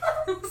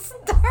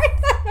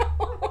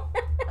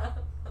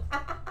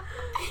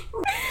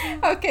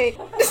Okay.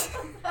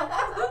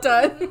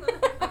 Done.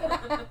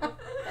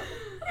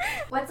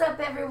 What's up,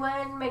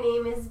 everyone? My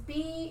name is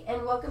B,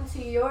 and welcome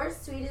to Your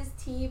Sweetest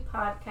Tea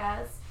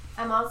podcast.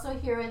 I'm also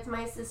here with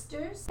my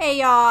sisters. Hey,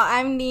 y'all.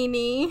 I'm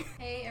Nini.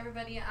 Hey,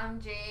 everybody. I'm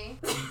Jay.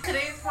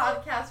 Today's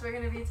podcast, we're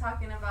going to be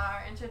talking about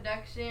our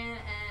introduction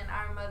and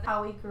our mother.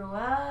 How we grew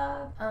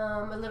up,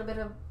 a little bit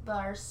of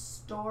our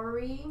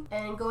story,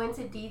 and go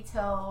into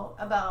detail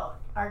about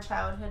our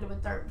childhood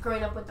with our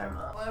growing up with our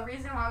mom. Well, the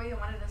reason why we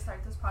wanted to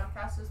start this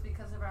podcast was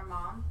because of our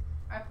mom.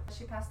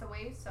 She passed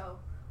away, so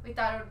we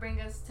thought it would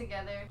bring us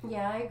together.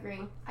 Yeah, I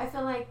agree. I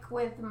feel like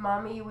with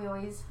mommy, we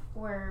always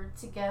were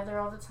together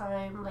all the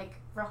time, like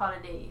for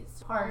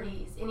holidays,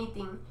 parties,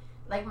 anything.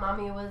 Like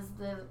mommy was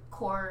the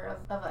core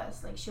of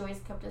us. Like she always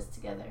kept us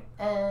together.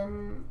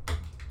 And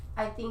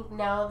I think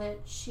now that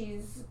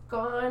she's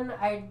gone,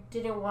 I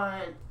didn't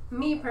want,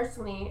 me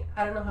personally,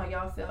 I don't know how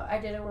y'all feel, I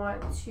didn't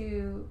want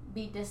to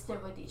be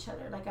distant with each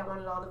other. Like I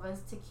wanted all of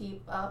us to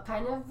keep up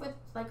kind of with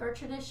like our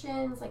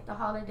traditions, like the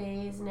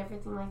holidays and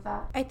everything like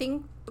that. I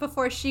think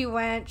before she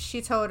went,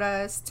 she told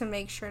us to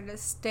make sure to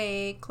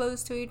stay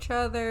close to each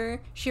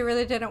other. She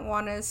really didn't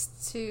want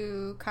us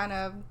to kind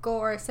of go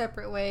our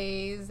separate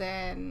ways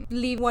and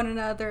leave one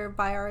another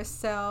by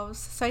ourselves.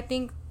 So I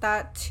think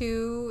that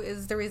too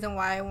is the reason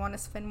why I want to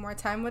spend more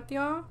time with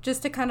y'all.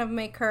 Just to kind of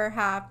make her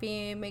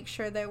happy, make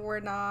sure that we're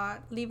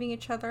not leaving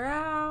each other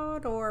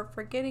out or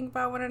forgetting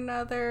about one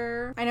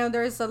another. I know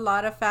there's a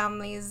lot of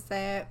families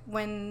that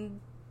when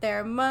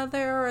their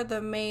mother or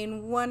the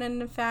main one in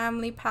the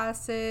family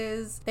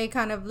passes, they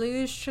kind of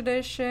lose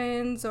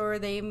traditions or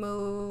they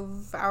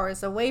move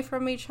hours away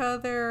from each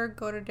other,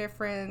 go to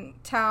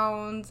different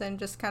towns and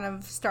just kind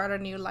of start a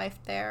new life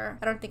there.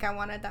 I don't think I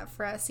wanted that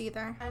for us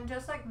either. And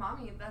just like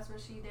mommy, that's what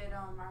she did.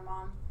 Our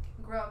mom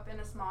grew up in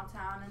a small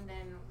town, and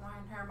then when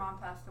her mom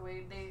passed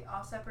away, they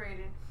all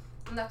separated.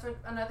 And that's what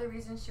another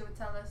reason she would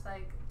tell us,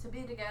 like, to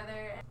be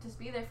together and just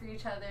be there for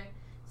each other.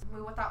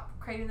 We without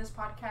creating this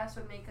podcast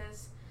would make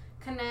us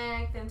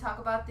connect and talk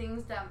about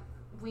things that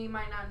we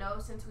might not know,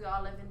 since we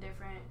all live in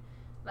different,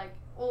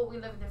 we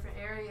live in different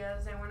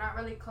areas and we're not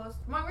really close.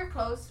 Well, we're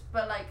close,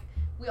 but like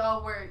we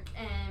all work,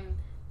 and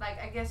like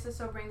I guess this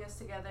will bring us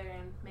together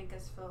and make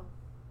us feel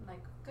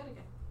like good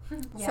again.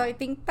 Yeah. So I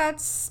think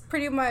that's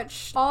pretty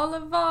much all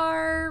of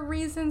our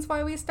reasons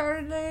why we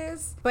started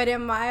this. But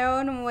in my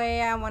own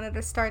way, I wanted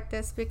to start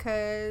this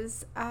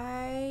because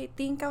I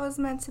think I was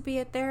meant to be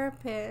a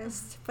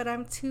therapist, but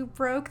I'm too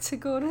broke to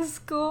go to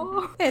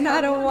school. And I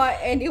don't want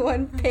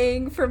anyone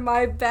paying for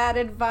my bad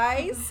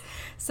advice.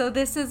 So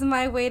this is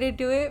my way to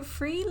do it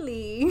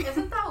freely.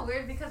 Isn't that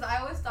weird? Because I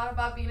always thought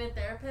about being a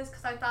therapist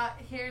because I thought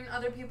hearing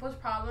other people's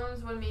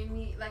problems would make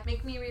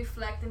me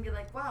reflect and be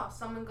like, wow,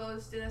 someone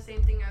goes through the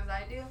same thing as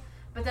I do.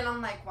 But then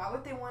I'm like, why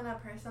would they want a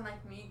person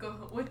like me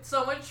go with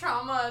so much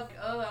trauma?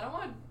 Oh, I don't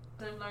want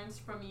to learn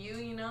from you,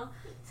 you know?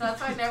 So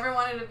that's why I never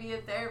wanted to be a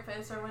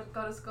therapist or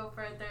go to school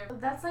for a therapist.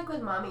 That's like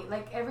with mommy.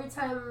 Like every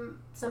time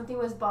something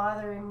was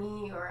bothering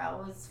me or I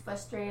was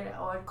frustrated,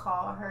 I would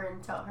call her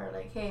and tell her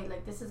like, hey,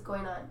 like this is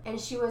going on. And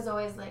she was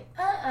always like,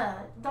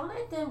 don't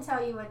let them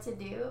tell you what to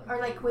do. Or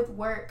like with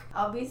work,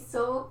 I'll be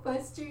so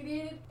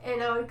frustrated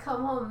and I would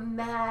come home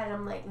mad.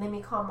 I'm like, let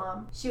me call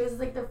mom. She was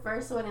like the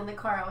first one in the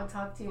car I would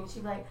talk to, and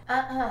she'd be like,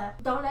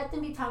 don't let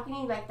them be talking to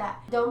you like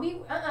that. Don't be,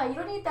 you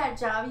don't need that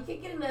job. You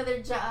could get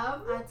another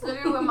job. That's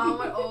literally what mom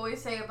would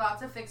always say about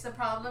to fix a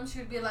problem. She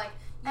would be like,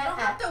 you don't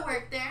have to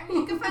work there.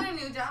 You can find a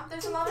new job.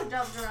 There's a lot of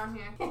jobs around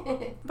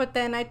here. But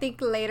then I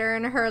think later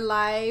in her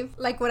life,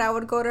 like when I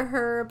would go to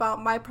her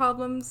about my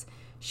problems,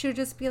 she would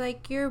just be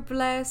like, you're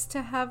blessed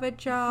to have a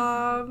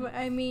job.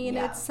 I mean,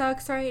 Yeah. It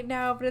sucks right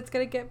now, but it's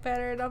going to get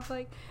better. And I'm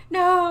like,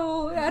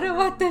 no, I don't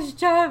want this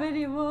job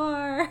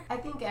anymore. I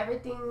think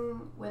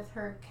everything with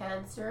her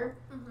cancer.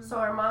 Mm-hmm. So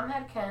our mom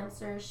had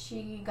cancer.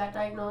 She got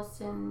diagnosed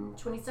in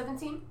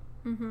 2017.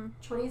 Mm-hmm.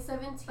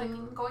 2017.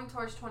 Like going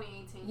towards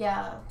 2018.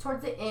 Yeah,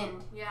 towards the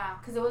end. Yeah.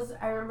 Because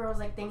I remember it was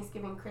like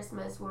Thanksgiving,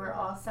 Christmas, we were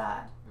all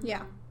sad.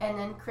 Yeah. And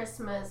then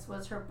Christmas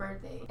was her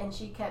birthday. And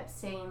she kept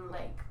saying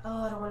like,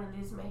 oh, I don't want to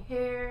lose my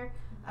hair.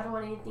 I don't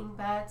want anything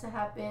bad to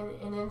happen.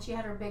 And then she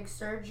had her big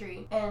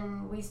surgery.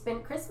 And we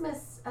spent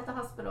Christmas at the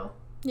hospital.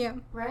 Yeah.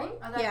 Right?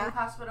 At that big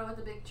hospital with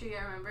the big tree,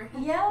 I remember.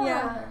 Yeah.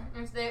 Yeah.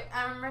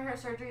 I remember her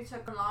surgery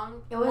took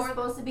long. It was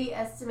supposed to be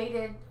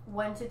estimated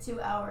 1 to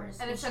 2 hours.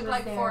 And it she took was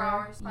like there. 4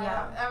 hours.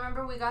 Yeah. I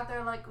remember we got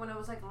there like when it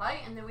was like light,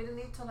 and then we didn't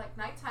leave till like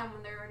nighttime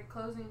when they were already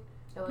closing.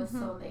 It was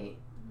so late.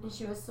 And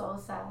she was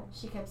so sad.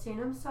 She kept saying,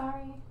 I'm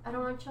sorry. I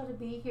don't want y'all to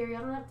be here.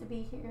 Y'all don't have to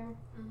be here.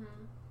 Mm-hmm.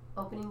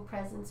 Opening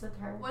presents with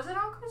her. Was it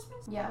on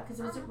Christmas? Yeah,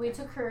 because we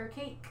took her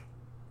cake.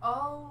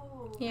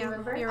 Oh. Yeah,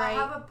 Remember? you're I right.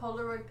 have a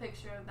Polaroid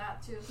picture of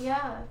that too.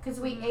 Yeah, because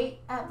we ate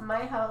at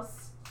my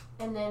house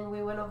and then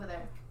we went over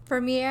there. For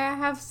me, I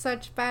have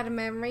such bad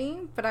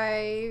memory, but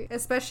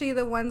especially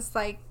the ones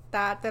like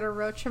that are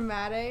real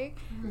traumatic,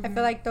 I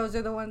feel like those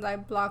are the ones I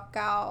block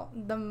out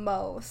the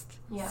most.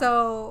 Yeah.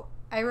 So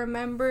I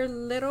remember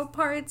little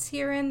parts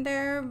here and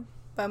there,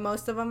 but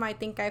most of them I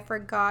think I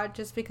forgot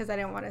just because I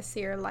didn't want to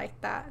see her like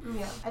that.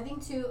 Yeah, I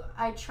think too,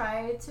 I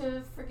tried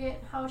to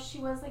forget how she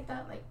was like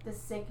that, like the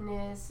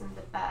sickness and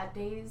the bad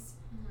days,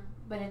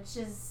 but it's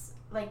just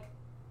like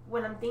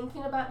when I'm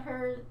thinking about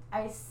her,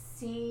 I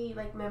see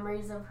like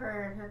memories of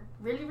her and her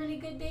really, really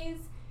good days.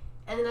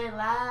 And then I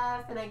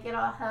laugh and I get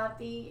all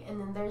happy, and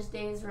then there's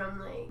days where I'm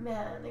like,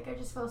 man, like I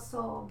just feel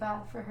so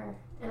bad for her,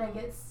 and I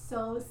get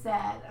so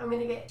sad. I'm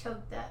gonna get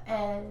choked up,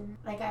 and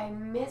like I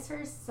miss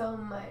her so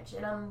much,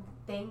 and I'm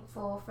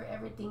thankful for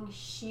everything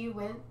she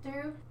went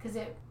through because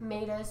it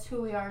made us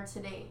who we are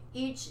today.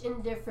 Each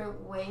in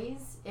different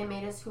ways, it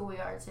made us who we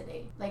are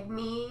today. Like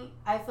me,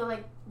 I feel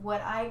like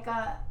what I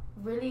got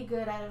really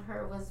good out of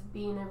her was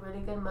being a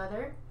really good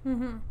mother,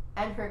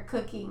 and her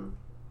cooking.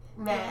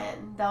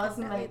 Man, that was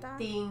my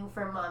thing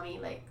for mommy,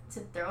 like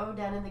to throw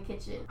down in the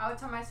kitchen. I would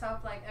tell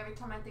myself, like, every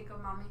time I think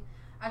of mommy,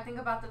 I think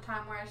about the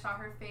time where I saw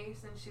her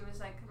face and she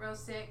was like real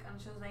sick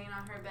and she was laying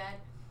on her bed,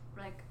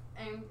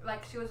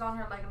 like she was on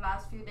her like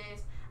last few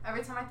days.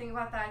 Every time I think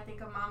about that, I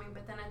think of mommy,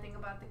 but then I think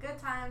about the good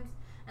times,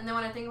 and then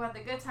when I think about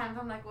the good times,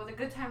 I'm like, well, the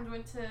good times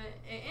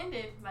it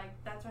ended, like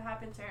that's what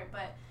happened to her.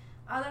 But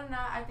other than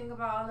that, I think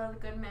about all the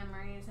good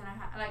memories, and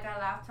I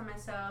laugh to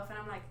myself, and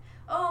I'm like,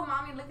 oh,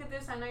 mommy, look at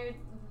this. I know you're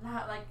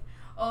not like,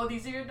 oh,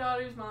 these are your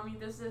daughters, mommy,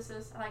 this.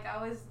 Like, I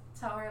always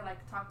tell her,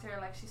 like, talk to her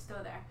like she's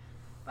still there.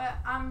 But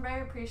I'm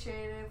very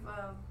appreciative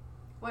of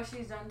what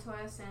she's done to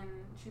us, and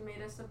she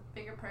made us a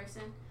bigger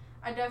person.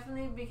 I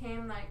definitely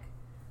became, like,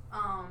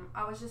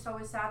 I was just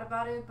always sad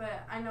about it,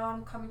 but I know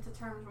I'm coming to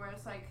terms where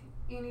it's like,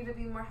 you need to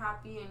be more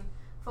happy and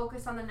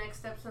focus on the next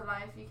steps of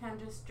life. You can't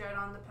just dread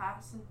on the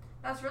past. And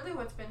that's really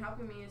what's been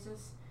helping me, is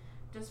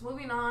just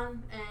moving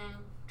on and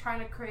trying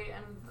to create,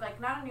 and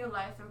like, not a new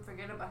life and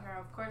forget about her,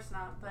 of course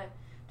not, but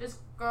just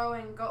grow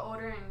and go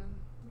older and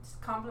just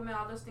compliment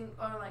all those things,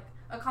 or like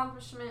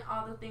accomplishment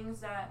all the things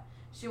that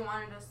she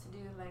wanted us to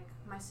do. Like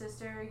my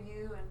sister,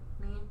 you,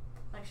 and me,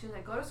 like she was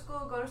like, go to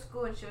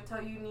school, and she'll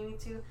tell you need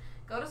to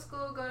go to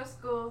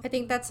school. I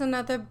think that's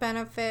another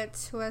benefit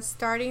to us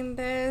starting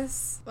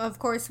this. Of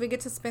course, we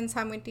get to spend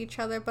time with each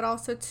other, but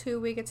also too,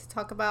 we get to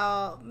talk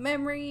about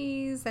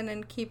memories and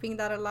then keeping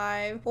that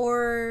alive.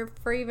 Or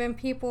for even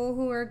people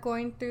who are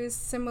going through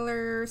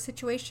similar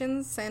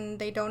situations and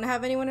they don't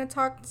have anyone to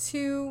talk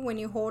to, when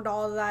you hold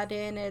all that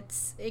in,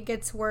 it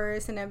gets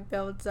worse and it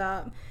builds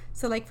up.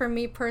 So like for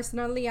me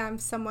personally, I'm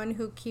someone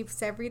who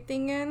keeps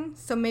everything in.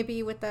 So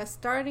maybe with us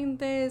starting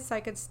this, I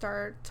could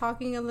start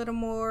talking a little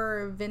more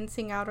or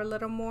venting out a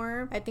little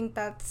more. I think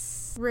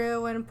that's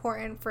real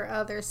important for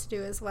others to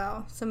do as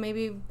well. So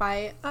maybe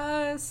by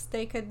us,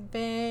 they could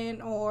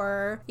vent,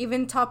 or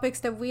even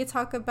topics that we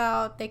talk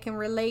about, they can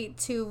relate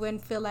to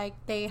and feel like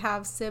they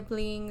have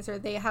siblings, or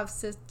they have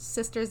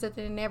sisters that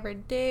they never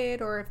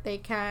did, or if they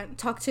can't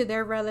talk to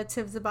their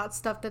relatives about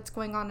stuff that's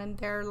going on in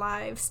their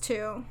lives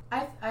too.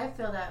 I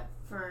feel that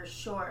for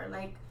sure.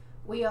 Like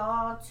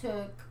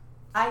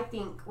I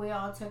think we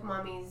all took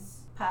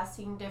mommy's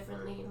passing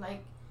differently.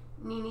 Like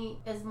Nini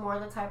is more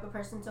the type of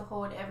person to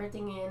hold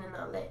everything in and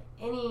not let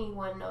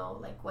anyone know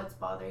like what's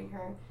bothering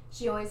her.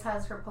 She always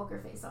has her poker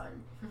face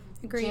on.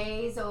 Agreed.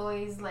 Jay's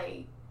always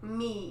like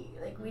me.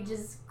 Like we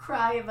just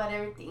cry about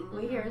everything.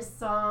 We hear a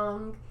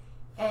song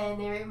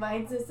and it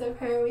reminds us of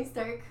her. We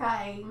start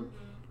crying.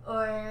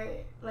 Or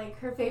like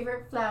her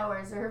favorite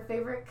flowers, or her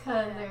favorite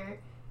color,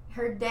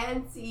 her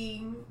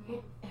dancing,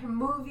 her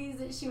movies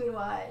that she would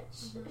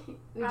watch.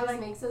 It just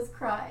makes us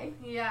cry.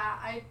 Yeah,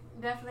 I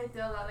definitely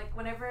feel that. Like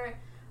whenever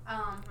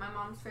my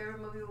mom's favorite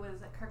movie was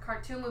like her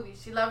cartoon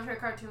movies. She loved her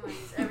cartoon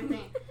movies,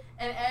 everything.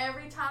 And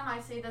every time I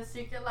see The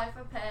Secret Life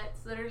of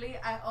Pets, literally,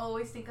 I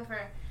always think of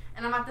her.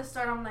 And I'm at the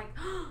store, I'm like,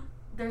 oh,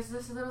 there's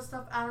this little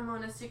stuffed animal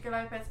in A Secret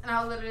Life of Pets, and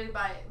I'll literally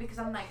buy it because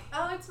I'm like,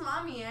 oh, it's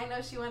mommy. I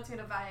know she wants me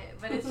to buy it.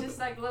 But it's just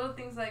like little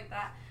things like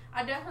that.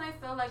 I definitely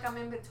feel like I'm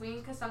in between,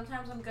 because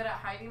sometimes I'm good at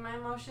hiding my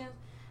emotions,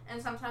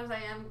 and sometimes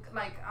I am,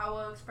 like, I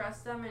will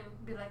express them and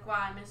be like,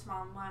 wow, I miss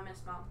mom,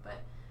 but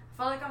I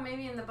feel like I'm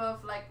maybe in the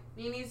both. Like,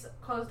 Nini's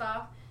closed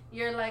off,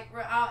 you're like,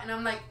 we're out, and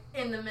I'm like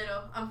in the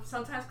middle. I'm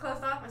sometimes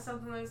closed off, and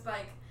sometimes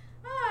like,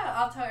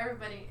 I'll tell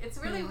everybody. It's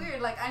really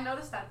weird. Like, I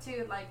noticed that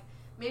too. Like,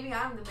 maybe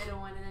I'm the middle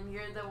one, and then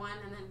you're the one,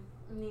 and then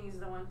Nini's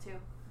the one too.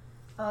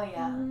 Oh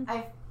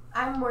yeah,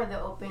 I'm more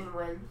the open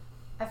one.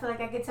 I feel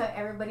like I could tell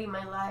everybody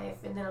my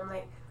life, and then I'm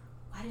like,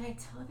 why did I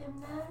tell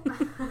them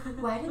that?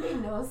 Why do they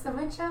know so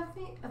much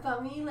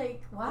about me?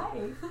 Like,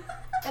 why?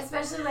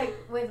 Especially, like,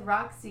 with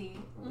Roxy.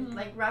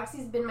 Like,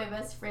 Roxy's been my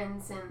best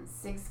friend since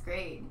 6th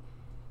grade.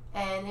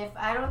 And if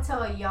I don't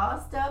tell y'all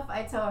stuff,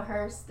 I tell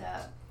her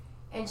stuff.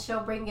 And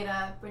she'll bring it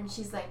up, and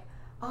she's like,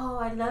 oh,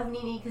 I love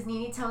Nini, because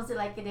Nini tells it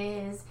like it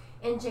is.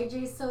 And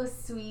JJ's so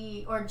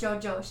sweet. Or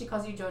Jojo. She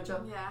calls you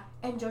Jojo. Yeah.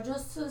 And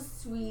Jojo's so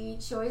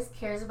sweet. She always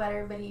cares about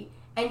everybody.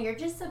 And you're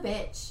just a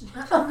bitch.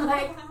 I'm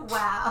like,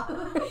 wow.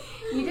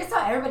 You just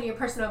tell everybody your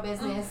personal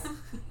business.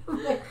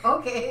 I'm like,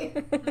 okay.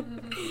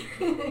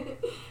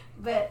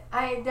 But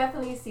I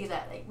definitely see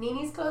that. Like,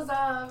 Nini's closed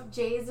off,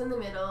 Jay's in the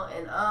middle,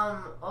 and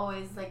I'm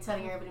always, like,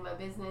 telling everybody my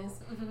business.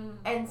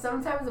 And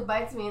sometimes it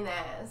bites me in the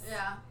ass.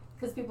 Yeah.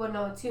 Because people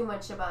know too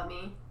much about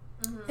me.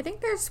 I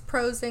think there's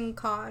pros and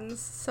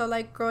cons. So,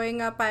 like,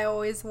 growing up, I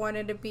always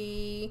wanted to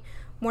be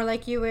more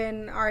like you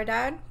and our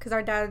dad. Because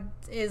our dad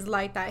is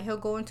like that. He'll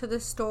go into the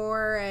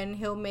store and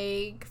he'll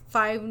make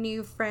 5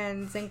 new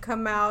friends and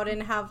come out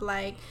and have,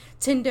 like,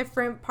 10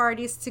 different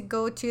parties to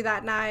go to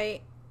that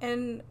night.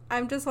 And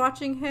I'm just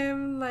watching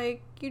him,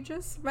 like, you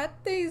just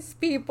met these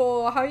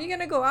people. How are you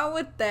going to go out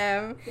with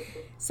them?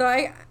 So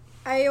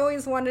I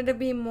always wanted to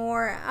be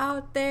more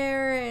out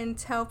there and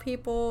tell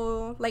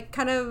people, like,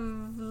 kind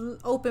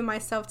of open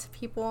myself to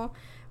people.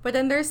 But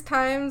then there's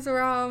times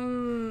where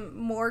I'm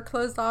more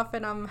closed off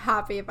and I'm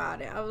happy about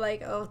it. I'm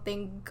like, oh,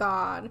 thank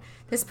God.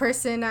 This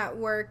person at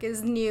work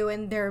is new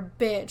and they're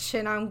a bitch.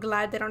 And I'm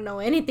glad they don't know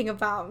anything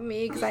about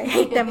me because I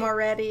hate them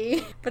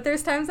already. But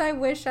there's times I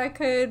wish I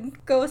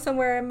could go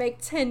somewhere and make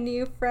 10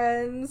 new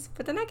friends.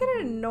 But then I get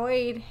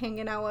annoyed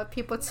hanging out with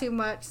people too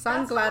much. So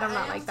I'm glad I'm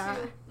not like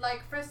that. Too.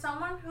 Like, for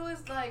someone who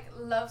is, like,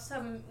 loves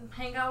to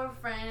hang out with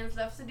friends,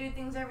 loves to do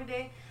things every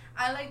day,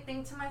 I, like,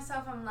 think to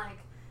myself, I'm like,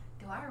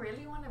 do I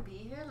really want to be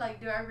here?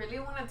 Like, do I really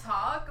want to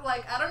talk?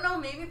 Like, I don't know,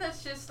 maybe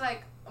that's just,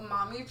 like, a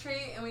mommy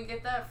trait, and we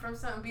get that from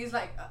some B's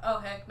like, oh,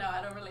 heck, no,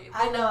 I don't really.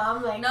 I know,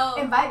 I'm like, no,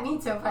 invite me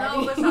to a party.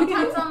 No, but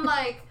sometimes I'm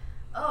like,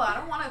 oh, I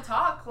don't want to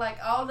talk. Like,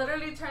 I'll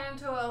literally turn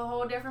into a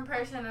whole different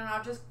person, and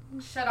I'll just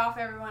shut off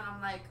everyone.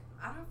 I'm like,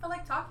 I don't feel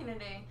like talking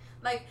today.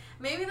 Like,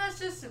 maybe that's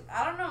just,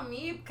 I don't know,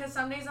 me, because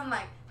some days I'm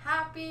like,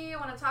 happy, I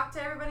want to talk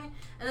to everybody,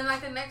 and then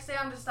like the next day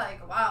I'm just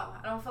like, wow,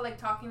 I don't feel like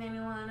talking to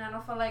anyone, I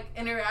don't feel like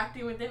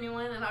interacting with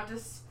anyone, and I'll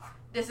just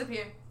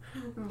disappear.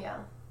 Yeah,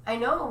 I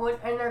know. What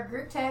in our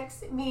group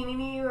text, me and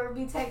Nini would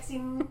be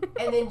texting,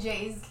 and then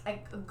Jay's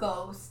like a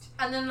ghost,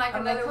 and then like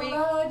I'm another like, week,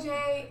 hello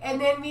Jay,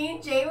 and then me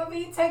and Jay would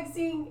be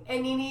texting,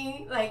 and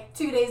Nini like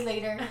 2 days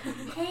later,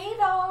 hey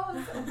dolls,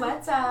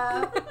 what's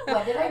up?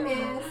 What did I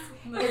miss?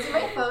 Is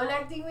my phone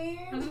acting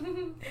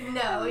weird?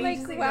 No, I'm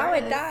like, wow,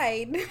 it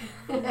died.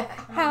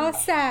 How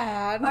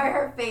sad. Or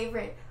her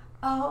favorite,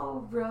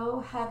 oh, bro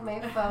had my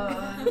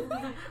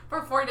phone.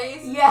 For 4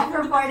 days? Yeah,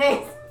 for 4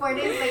 days. 4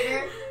 days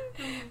later.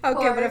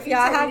 Okay, but if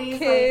y'all have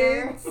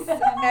kids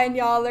and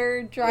y'all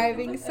are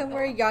driving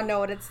somewhere, y'all know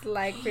what it's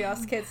like for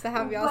y'all's kids to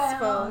have y'all's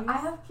phones. I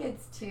have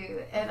kids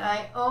too, and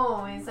I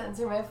always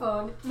answer my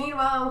phone.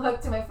 Meanwhile, I'm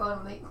hooked to my phone.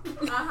 I'm like,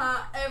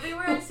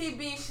 everywhere I see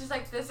B, she's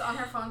like this on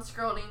her phone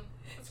scrolling.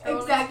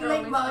 Exactly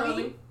like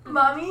mommy.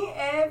 Mommy,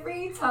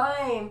 every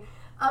time.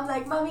 I'm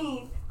like,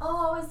 mommy,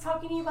 oh, I was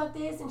talking to you about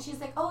this, and she's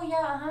like, oh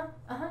yeah,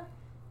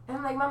 and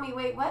I'm like, mommy,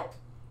 wait, what?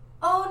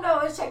 Oh no,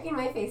 I was checking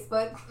my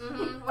Facebook.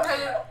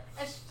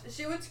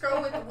 She would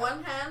scroll with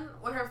one hand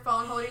with her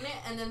phone holding it,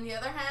 and then the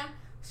other hand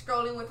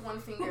scrolling with one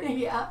finger.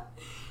 Yeah.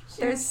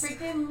 She's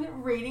freaking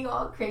reading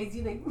all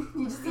crazy. Like,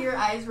 you just see her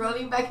eyes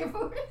rolling back and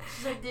forth.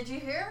 She's like, did you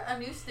hear a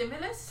new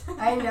stimulus?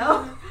 I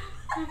know.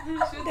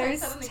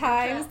 There's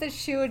times that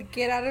she would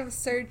get out of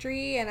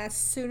surgery, and as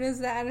soon as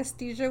the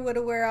anesthesia would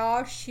wear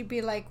off, she'd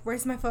be like,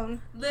 where's my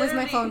phone? Where's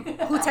my phone?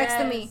 Who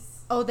texted me?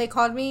 Oh, they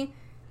called me?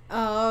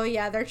 Oh,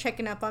 yeah, they're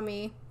checking up on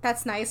me.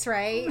 That's nice,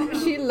 right?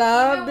 She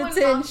loved the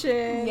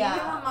attention. Yeah.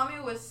 Even when mommy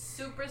was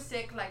super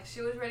sick, like,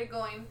 she was ready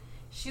going,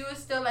 she was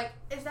still like,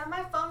 is that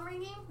my phone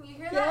ringing? You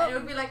hear that? Yep. And it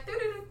would be like,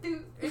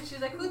 doo-doo-doo-doo. And she's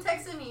like, who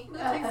texted me? Who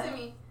texted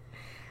me?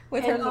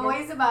 With and her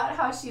always about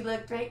how she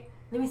looked, right?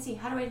 Let me see.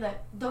 How do I look?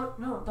 Don't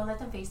let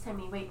them FaceTime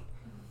me. Wait.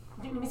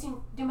 Let me see.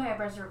 Do my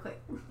eyebrows real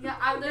quick. Yeah,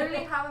 I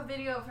literally have a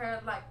video of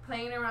her like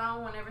playing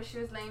around whenever she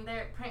was laying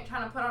there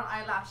trying to put on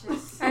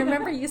eyelashes. I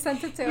remember you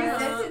sent it to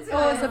us. It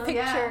was a picture.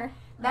 Yeah.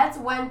 That's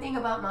one thing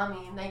about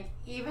mommy. Like,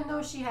 even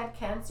though she had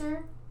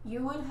cancer,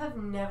 you would have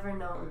never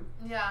known.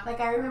 Yeah. Like,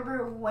 I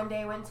remember one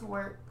day I went to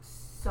work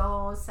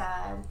so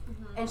sad,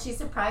 and she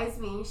surprised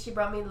me. She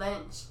brought me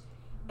lunch.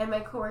 And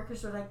my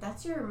coworkers were like,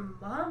 that's your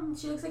mom?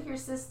 She looks like your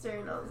sister.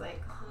 And I was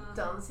like,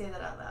 don't say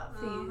that out loud,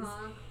 please.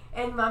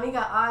 And mommy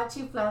got all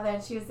chiflada,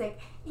 and she was like,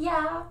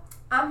 yeah,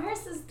 I'm her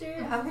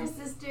sister. I'm her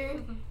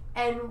sister.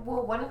 And,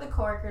 well, one of the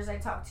coworkers I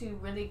talked to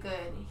really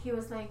good, he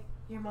was like,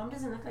 your mom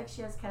doesn't look like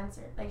she has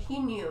cancer. Like, he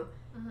knew.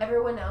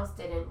 Everyone else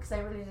didn't, because I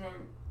really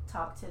didn't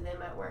talk to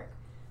them at work.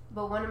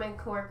 But one of my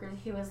coworkers,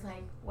 he was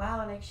like,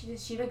 wow, like,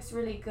 she looks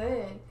really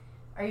good.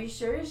 Are you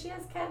sure she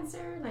has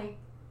cancer? Like,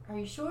 are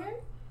you sure?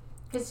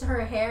 Because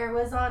her hair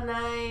was all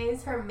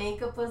nice, her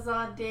makeup was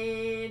all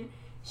did,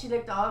 she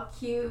looked all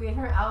cute in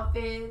her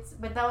outfits,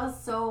 but that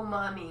was so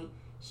mommy.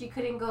 She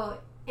couldn't go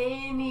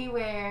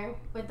anywhere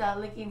without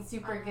looking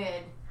super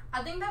good.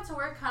 I think that's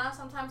where kind of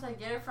sometimes I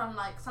get it from,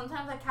 like,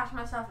 sometimes I catch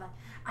myself like,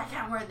 I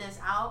can't wear this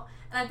out,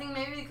 and I think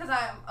maybe because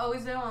I've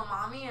always been with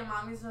mommy, and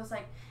mommy's was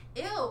like,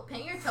 ew,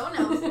 paint your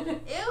toenails.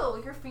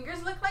 Ew, your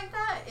fingers look like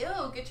that.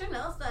 Ew, get your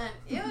nails done.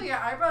 Ew, your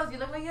eyebrows, you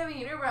look like you have a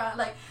unibrow.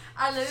 Like,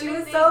 I literally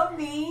She was so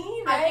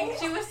mean, right? I think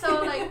she was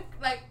so,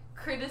 like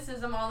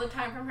criticism all the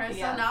time from her.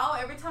 Yeah. So now,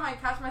 every time I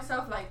catch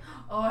myself, like,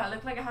 oh, I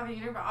look like I have a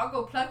unibrow, I'll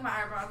go pluck my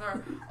eyebrows,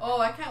 or,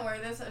 oh, I can't wear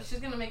this, she's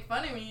gonna make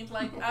fun of me.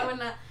 Like, I would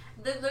not,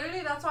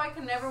 Literally, that's why I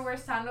can never wear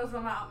sandals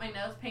when my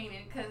nails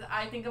painted, because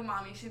I think of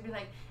mommy. She'd be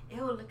like,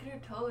 ew, look at her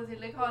toes. They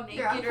look all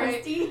naked,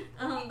 right?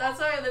 That's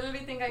why I literally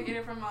think I get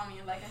it from mommy.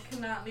 Like, I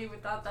cannot leave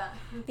without that.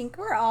 I think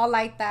we're all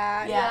like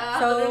that. Yeah,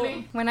 so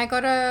literally. when I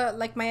go to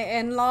like my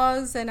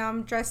in-laws and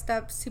I'm dressed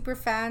up super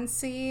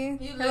fancy,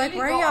 they're like,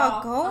 where are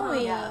y'all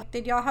going? Yeah.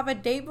 Did y'all have a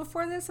date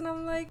before this? And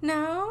I'm like,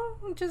 no,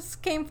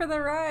 just came for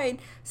the ride.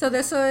 So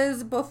this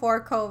was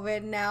before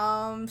COVID.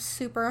 Now I'm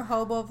super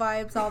hobo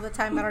vibes all the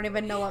time. I don't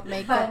even know what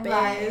makeup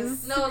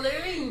is. No,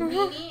 literally,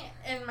 Nene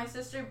and my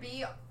sister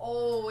B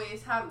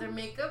always have their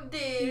makeup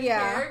did,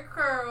 hair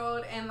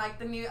curled, and like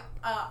the new,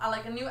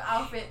 like a new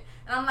outfit.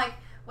 And I'm like,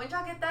 when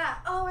y'all get that?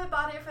 Oh, I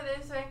bought it for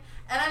this way.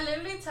 And I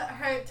literally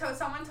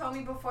someone told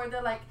me before,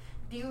 they're like,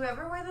 do you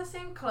ever wear the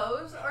same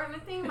clothes or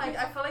anything? Like,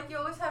 I feel like you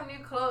always have new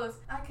clothes.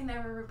 I can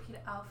never repeat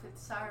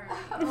outfits. Sorry.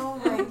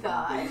 Oh my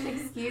gosh.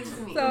 Excuse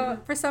me. So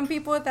for some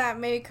people that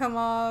may come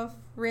off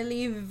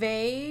really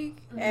vague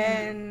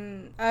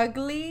and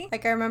ugly.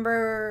 Like I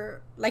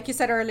remember, like you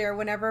said earlier,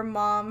 whenever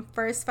mom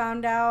first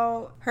found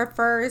out, her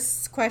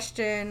first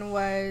question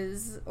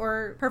was,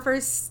 or her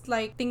first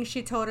like thing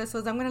she told us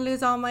was, I'm gonna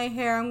lose all my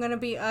hair, I'm gonna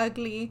be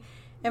ugly.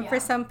 And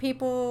for some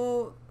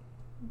people,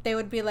 they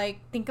would be like,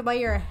 think about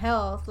your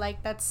health.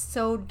 Like, that's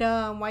so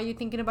dumb. Why are you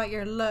thinking about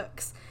your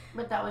looks?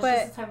 But that was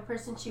just the type of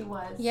person she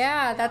was.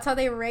 Yeah, that's how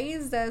they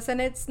raised us.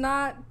 And it's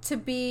not to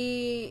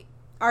be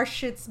our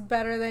shit's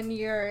better than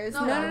yours.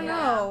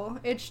 No.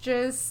 It's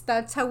just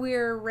that's how we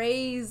were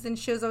raised. And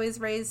she was always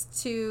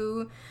raised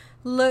to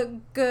look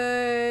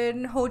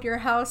good, hold your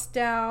house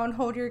down,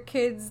 hold your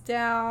kids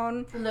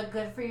down. Look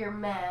good for your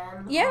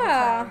man.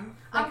 Yeah.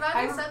 I'm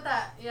glad you said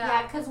that.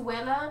 Yeah, because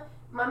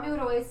Mommy would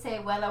always say,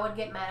 well, I would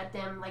get mad at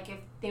them, like, if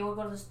they would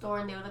go to the store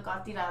and they would look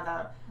all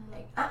tirada.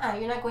 Like,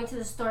 you're not going to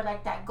the store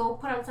like that. Go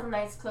put on some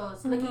nice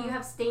clothes. Look at you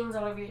have stains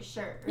all over your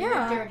shirt. Or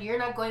you're dirty. You're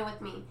not going with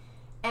me.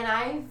 And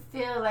I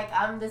feel like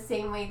I'm the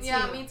same way, too.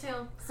 Yeah, me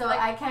too. So like,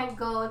 I can't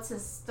go to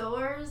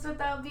stores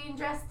without being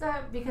dressed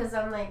up because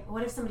I'm like,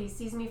 what if somebody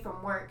sees me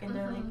from work and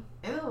they're like,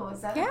 ew,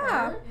 is that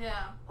her?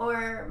 Yeah.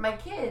 Or my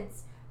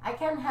kids. I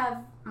can't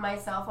have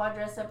myself all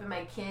dressed up and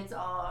my kids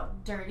all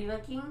dirty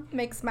looking.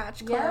 Mix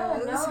match clothes. Yeah,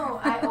 no.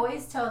 I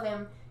always tell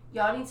them,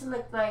 y'all need to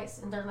look nice.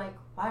 And they're like,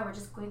 why? We're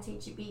just going to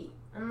H-E-B.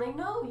 I'm like,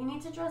 no, you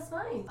need to dress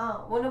nice.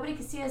 Oh, well, nobody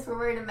can see us. We're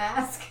wearing a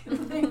mask.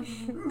 Like,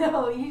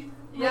 no, you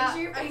make sure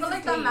your face I feel like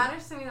is that clean.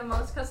 matters to me the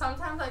most because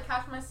sometimes I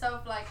catch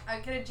myself, like, I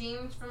get a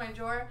jeans from my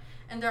drawer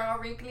and they're all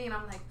wrinkly and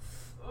I'm like,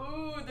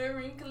 ooh, they're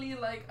wrinkly.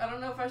 Like, I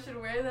don't know if I should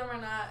wear them or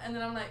not. And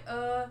then I'm like,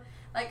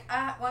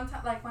 one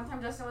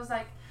time Justin was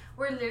like,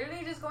 we're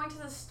literally just going to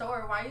the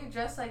store. Why are you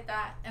dressed like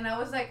that? And I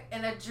was like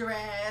in a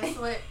dress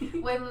with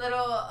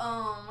little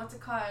what's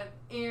it called,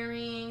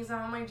 earrings and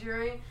all my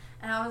jewelry.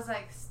 And I was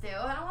like, still,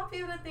 I don't want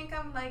people to think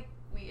I'm like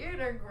weird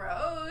or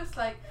gross.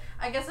 Like,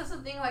 I guess that's the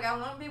thing. Like, I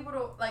want people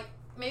to like,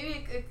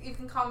 maybe you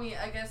can call me,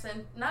 I guess,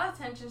 and not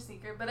attention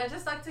seeker, but I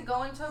just like to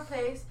go into a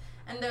place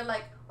and they're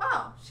like,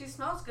 wow, she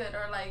smells good,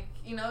 or like,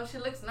 you know, she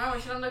looks normal.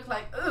 She don't look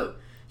like, ooh,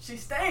 she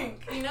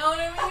stank. You know what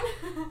I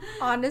mean?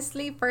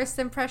 Honestly, first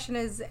impression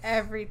is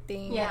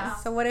everything. Yeah.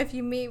 So what if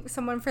you meet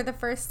someone for the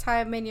first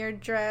time and you're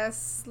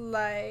dressed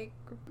like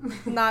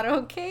not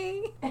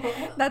okay?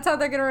 That's how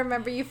they're gonna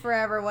remember you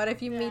forever. What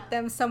if you meet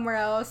them somewhere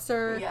else,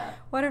 or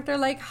what if they're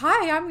like,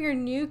 hi, I'm your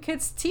new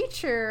kid's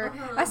teacher.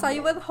 I saw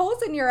you with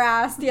holes in your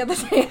ass the other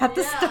day at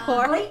the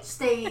store. Bleach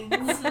stains.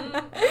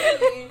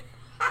 Really.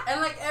 And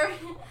like every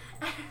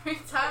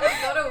time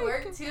I go to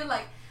work too,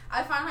 like,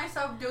 I find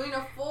myself doing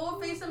a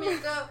full face of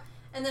makeup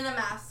and then a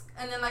mask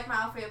and then like my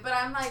outfit. But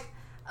I'm like,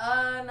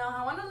 no,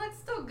 I want to look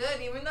still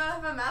good. Even though I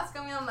have a mask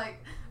on me, I'm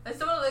like, I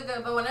still want to look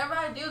good. But whenever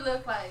I do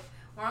look like,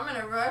 or I'm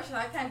in a rush and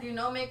I can't do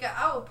no makeup,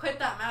 I will put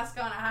that mask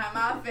on and hide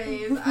my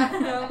face.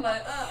 I'm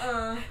like,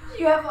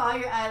 You have all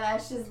your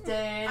eyelashes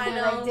done. I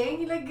know. Like,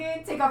 dang, you look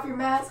good. Take off your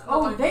mask.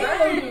 Oh, Oh,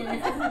 dang.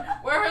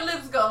 Where her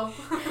lips go?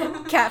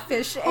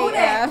 Catfish Who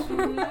that? AF.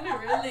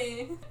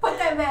 Really? Put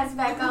that mask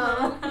back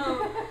on.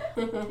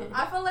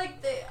 I feel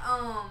like they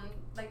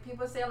like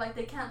people say like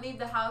they can't leave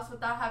the house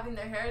without having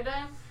their hair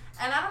done,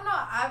 and I don't know,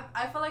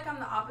 I feel like I'm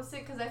the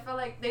opposite because I feel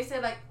like they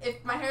say like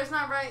if my hair's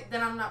not right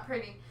then I'm not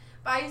pretty.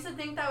 But I used to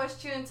think that was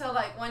true until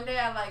like one day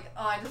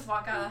I just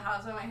walk out of the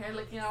house with my hair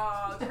looking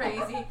all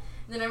crazy, and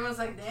then everyone's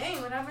like,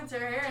 dang, what happened to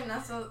her hair? And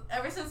that's so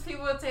ever since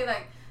people would say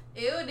like,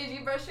 ew, did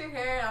you brush your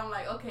hair? And I'm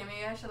like, okay,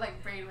 maybe I should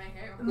like braid my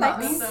hair. Like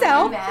Mommy's so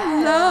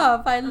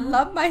self-love. I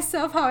love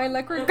myself how I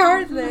look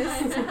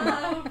regardless.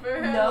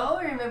 No,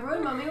 remember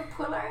when Mommy would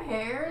pull our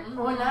hair?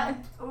 Or not?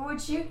 Or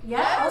would you? Yeah,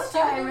 Yes,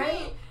 all the time,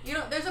 right? You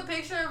know, there's a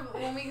picture of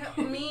when me,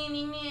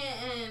 Nini,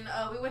 and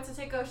we went to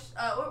take it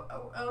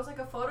was like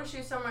a photo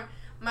shoot somewhere.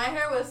 My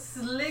hair was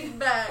slicked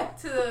back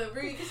to the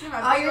root. You can see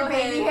my All big your old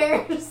baby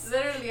head. hairs.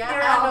 Literally, I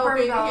They're had all no burned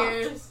baby off.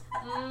 hairs.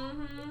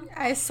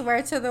 I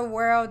swear to the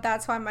world,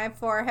 that's why my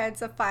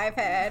forehead's a 5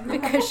 head,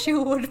 because she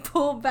would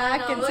pull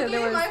back I know, until look at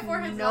there my was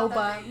forehead's no not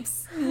that big.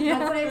 bumps. That's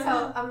what I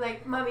tell. I'm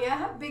like, Mommy, I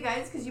have big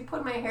eyes because you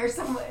put my hair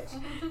so much.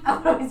 I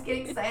would always get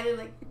excited,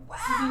 like,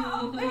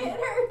 wow, my head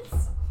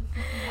hurts.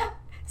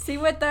 See,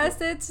 with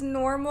us, it's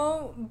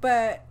normal,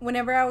 but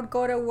whenever I would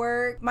go to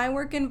work, my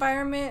work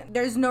environment,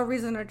 there's no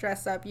reason to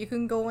dress up. You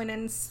can go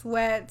in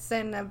sweats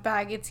and a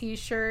baggy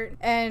t-shirt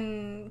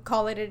and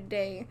call it a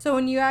day. So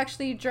when you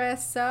actually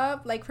dress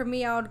up, like for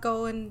me, I would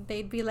go and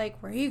they'd be like,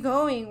 where are you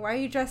going? Why are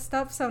you dressed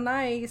up so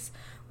nice?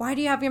 Why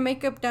do you have your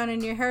makeup done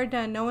and your hair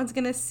done? No one's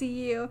gonna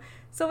see you.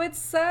 So it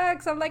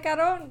sucks. I'm like, I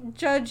don't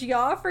judge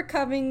y'all for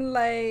coming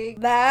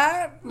like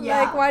that.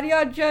 Yeah. Like, why do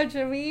y'all judge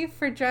me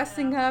for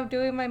dressing up,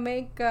 doing my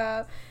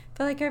makeup?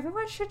 Feel like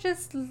everyone should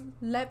just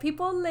let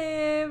people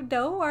live.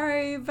 Don't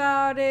worry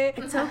about it.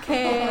 It's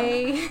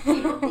okay.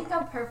 People think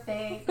I'm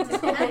perfect.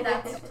 And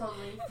that's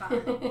totally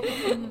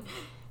fine.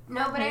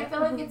 No, but I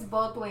feel like it's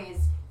both ways.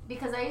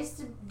 Because I used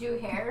to do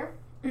hair,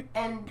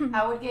 and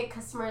I would get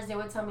customers, they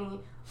would tell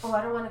me, oh,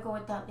 I don't want to go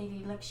with that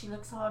lady. Like, she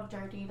looks all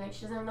dirty. Like,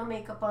 she doesn't have no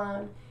makeup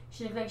on.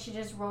 She looks like she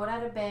just rolled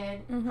out of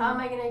bed. How am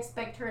I going to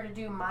expect her to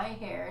do my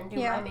hair and do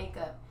my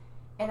makeup?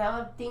 And I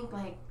would think,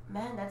 like,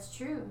 man, that's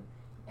true.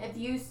 If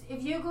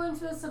you go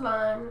into a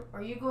salon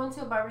or you go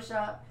into a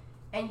barbershop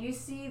and you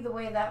see the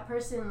way that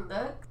person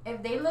looks,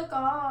 if they look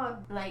all,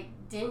 like,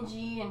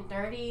 dingy and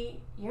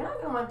dirty, you're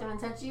not going to want them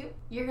to touch you.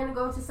 You're going to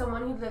go to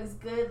someone who looks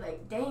good,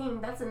 like,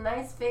 dang, that's a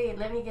nice fade.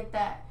 Let me get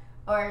that.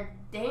 Or,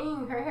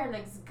 dang, her hair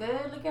looks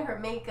good. Look at her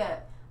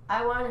makeup.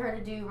 I want her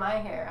to do my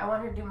hair. I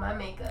want her to do my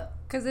makeup.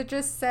 Because it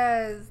just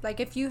says, like,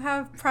 if you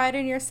have pride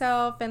in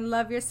yourself and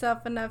love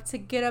yourself enough to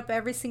get up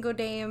every single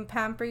day and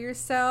pamper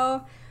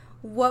yourself,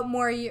 what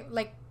more you,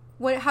 like,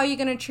 how are you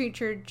going to treat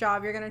your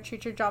job? You're going to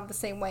treat your job the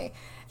same way.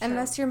 Sure.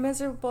 Unless you're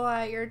miserable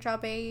at your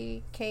job,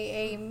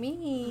 a.k.a.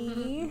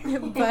 me.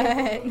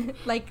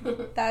 But,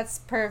 like, that's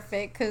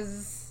perfect.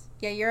 Because,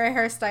 yeah, you're a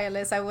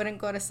hairstylist. I wouldn't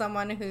go to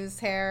someone whose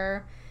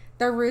hair,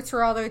 their roots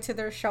were all the way to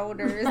their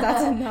shoulders.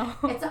 That's a no.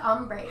 It's an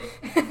ombre.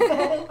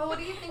 But what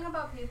do you think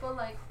about people,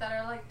 like, that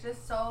are, like,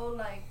 just so,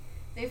 like,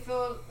 they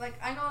feel, like,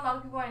 I know a lot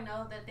of people I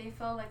know that they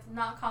feel, like,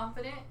 not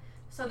confident.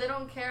 So they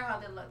don't care how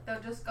they look.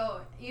 They'll just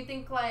go. You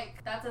think,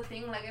 like, that's a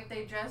thing? Like, if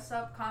they dress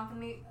up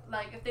confidently,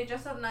 like, if they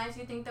dress up nice,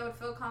 you think they would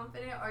feel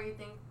confident? Or you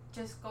think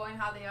just going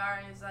how they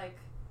are is, like,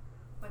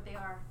 what they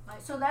are? Like,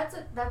 so that's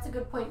a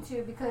good point,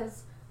 too,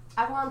 because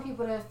I want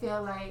people to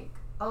feel like,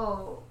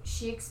 oh,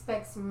 she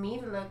expects me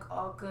to look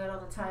all good all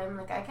the time.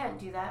 Like, I can't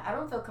do that. I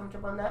don't feel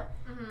comfortable in that.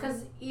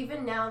 Because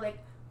even now, like,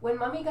 when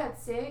Mommy got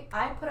sick,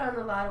 I put on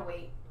a lot of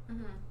weight.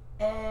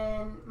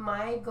 And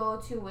my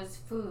go-to was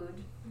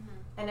food.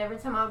 And every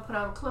time I would put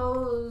on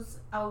clothes,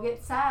 I would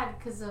get sad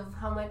because of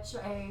how much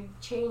I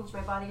changed.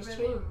 My body's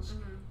changed.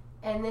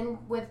 And then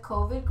with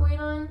COVID going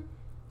on,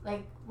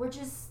 like, we're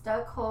just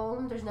stuck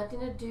home. There's nothing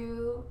to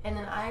do. And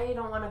then I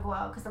don't want to go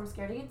out because I'm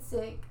scared to get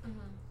sick.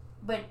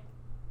 But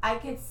I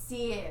could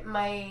see it.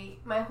 My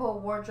whole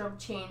wardrobe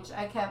changed.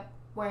 I kept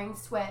wearing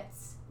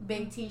sweats,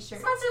 big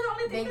t-shirts. Sweats are the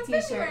only thing big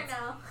that's t-shirts right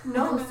now.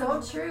 No,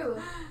 so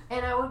true.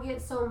 And I would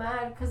get so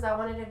mad because I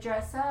wanted to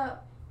dress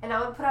up. And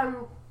I would put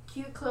on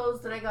cute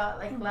clothes that I got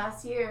like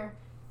last year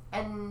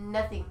and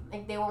nothing,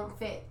 like they won't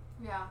fit.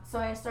 Yeah. So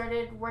I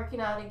started working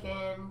out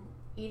again,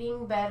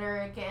 eating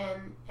better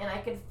again, and I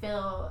could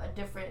feel a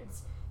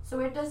difference. So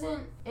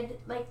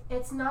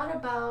it's not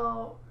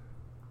about,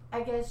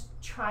 I guess,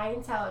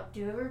 trying to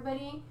outdo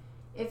everybody.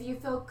 If you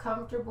feel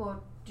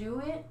comfortable,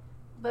 do it.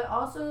 But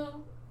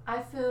also,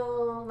 I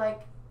feel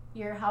like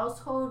your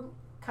household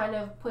kind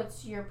of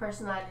puts your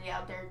personality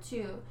out there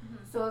too.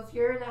 So if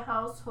you're in a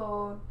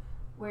household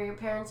where your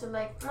parents are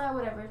like,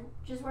 whatever,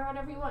 just wear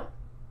whatever you want,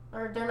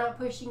 or they're not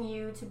pushing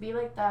you to be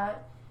like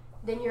that,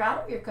 then you're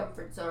out of your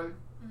comfort zone.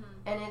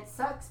 And it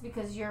sucks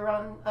because you're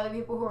around other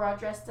people who are all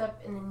dressed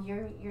up, and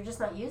then you're just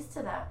not used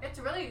to that. It's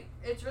really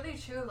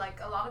true. Like,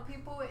 a lot of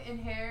people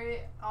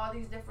inherit all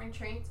these different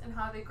traits and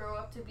how they grow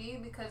up to be,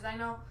 because I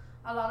know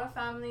a lot of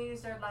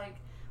families are like,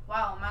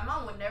 wow, my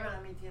mom would never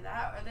let me do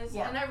that or this.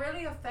 And it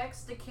really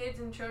affects the kids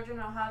and children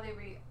on how they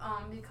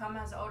become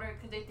as older,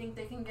 because they think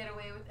they can get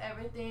away with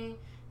everything.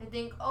 They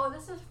think, oh,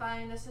 this is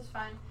fine.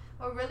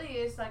 What really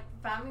is, like,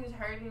 families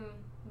hurting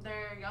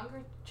their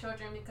younger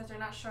children because they're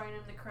not showing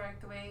them the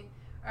correct way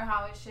or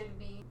how it should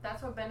be.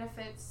 That's what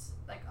benefits,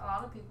 like, a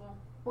lot of people.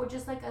 Well,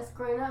 just like us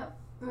growing up.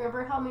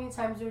 Remember how many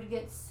times we would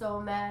get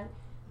so mad?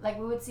 Like,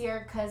 we would see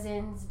our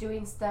cousins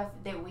doing stuff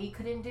that we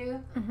couldn't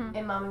do,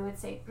 and Mommy would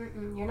say,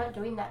 you're not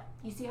doing that.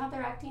 You see how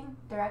they're acting?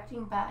 They're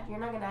acting bad. You're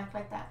not going to act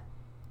like that.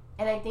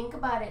 And I think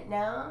about it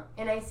now,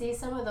 and I see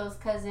some of those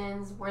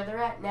cousins where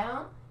they're at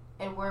now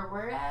and where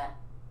we're at,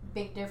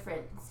 big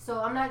difference.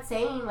 So I'm not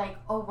saying, like,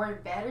 oh, we're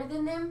better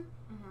than them.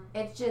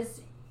 It's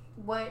just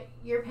what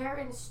your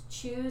parents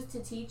choose to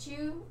teach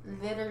you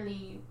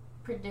literally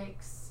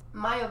predicts,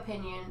 my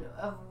opinion,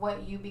 of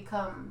what you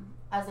become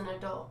as an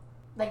adult.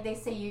 Like, they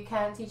say you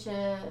can't teach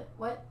an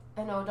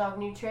old dog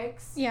new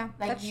tricks. Yeah,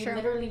 like, that's you true.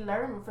 Literally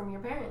learn from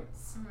your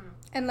parents.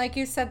 And like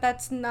you said,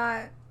 that's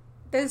not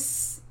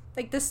this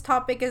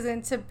topic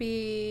isn't to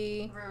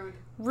be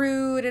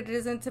rude. It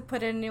isn't to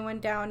put anyone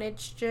down.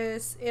 It's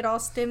just, it all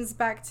stems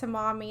back to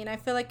Mommy, and I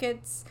feel like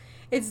it's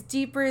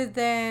deeper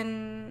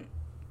than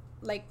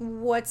like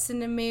what's in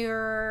the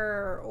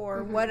mirror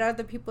or what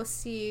other people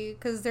see,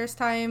 because there's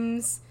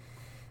times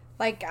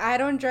like I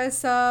don't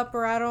dress up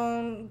or I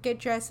don't get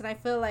dressed and I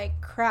feel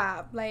like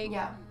crap. Like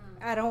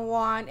I don't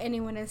want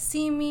anyone to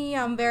see me.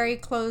 I'm very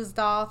closed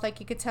off.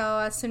 Like, you could tell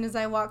as soon as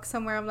I walk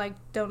somewhere, I'm like,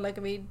 don't look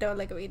at me, don't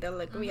look at me, don't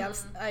look at me.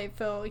 I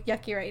feel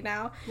yucky right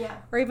now. Yeah.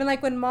 Or even,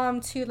 like, when Mom,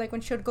 too, like,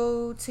 when she would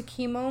go to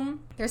chemo,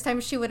 there's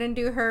times she wouldn't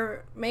do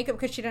her makeup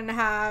because she didn't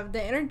have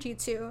the energy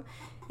to.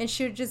 And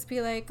she would just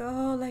be like,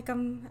 oh, like,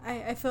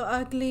 I feel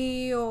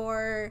ugly,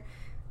 or,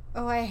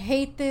 oh, I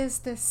hate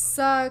this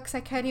sucks,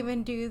 I can't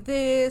even do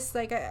this.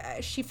 Like,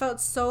 she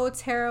felt so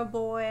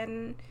terrible,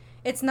 and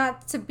it's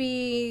not to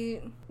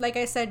be, like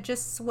I said,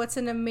 just what's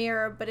in the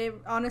mirror, but it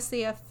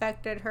honestly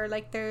affected her.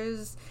 Like,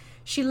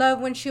 she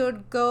loved when she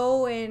would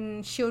go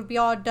and she would be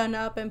all done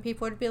up and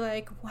people would be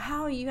like,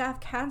 wow, you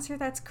have cancer?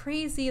 That's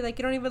crazy. Like,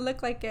 you don't even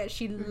look like it.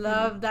 She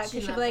loved that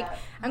because she'd be like,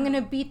 I'm going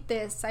to beat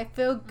this. I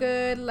feel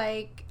good.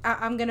 Like,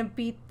 I'm going to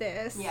beat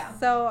this. Yeah.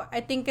 So I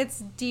think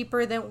it's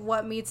deeper than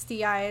what meets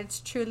the eye.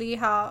 It's truly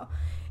how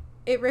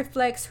it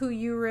reflects who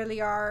you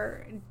really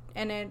are.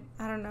 And I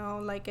don't know,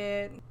 like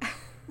it...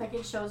 Like,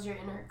 it shows your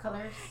inner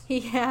colors.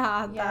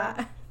 Yeah,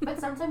 that. But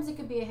sometimes it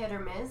could be a hit or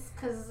miss,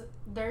 because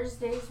there's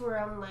days where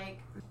I'm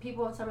like,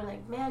 people will tell me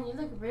like, man, you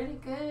look really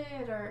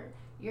good, or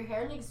your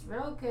hair looks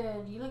real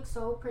good, you look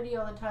so pretty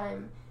all the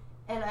time.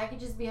 And I could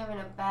just be having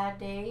a bad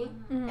day,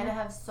 and I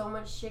have so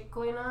much shit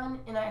going on,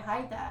 and I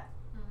hide that.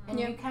 And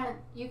you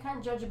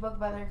can't judge a book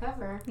by their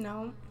cover.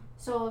 No.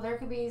 So there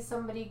could be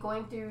somebody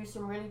going through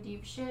some really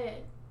deep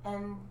shit,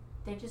 and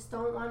they just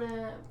don't want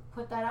to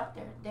put that out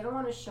there. They don't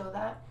want to show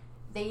that.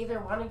 They either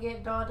want to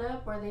get dolled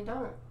up or they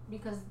don't,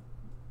 because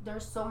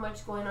there's so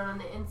much going on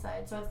the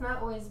inside. So it's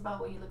not always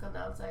about what you look on the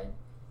outside.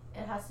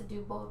 It has to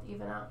do both,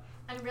 even out.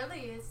 And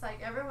really, it's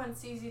like everyone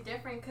sees you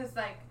different, because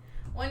like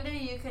one day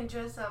you can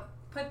dress up,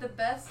 put the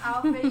best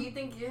outfit, you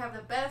think you have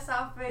the best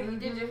outfit, you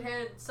did your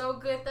hair so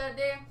good that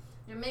day,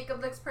 your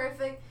makeup looks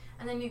perfect,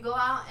 and then you go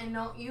out and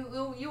you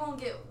won't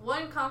get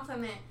one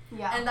compliment.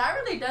 Yeah. And that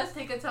really does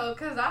take a toll,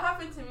 because that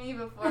happened to me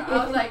before.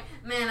 I was like,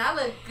 man, I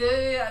look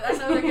good, I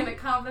know they're gonna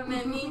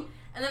compliment me.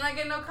 And then I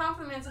get no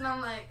compliments, and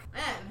I'm like,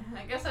 man,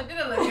 I guess I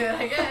didn't look good,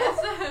 I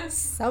guess.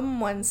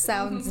 Someone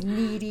sounds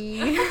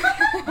needy.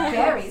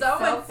 Very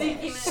Someone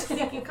selfish.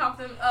 seeking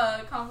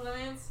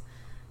compliments.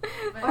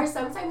 But Or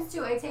sometimes,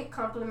 too, I take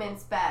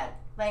compliments bad.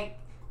 Like,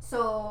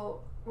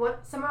 so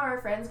some of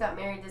our friends got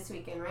married this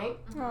weekend, right?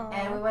 Aww.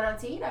 And we went out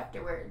to eat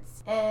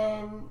afterwards.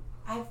 And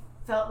I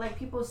felt like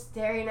people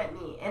staring at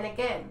me. And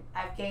again,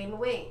 I've gained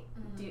weight.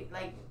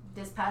 Like,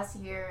 this past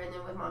year, and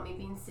then with Mommy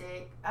being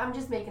sick, I'm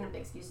just making up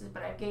excuses,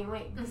 but I've gained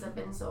weight because I've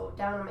been so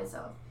down on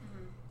myself.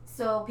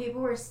 So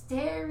people were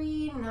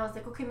staring, and I was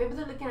like, okay, maybe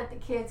they're looking at the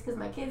kids, because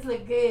my kids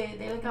look good.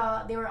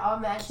 They were all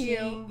matching.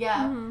 Cute.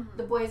 Yeah,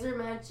 the boys are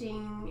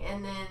matching,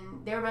 and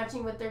then they were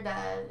matching with their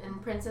dad, and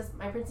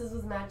my princess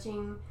was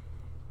matching.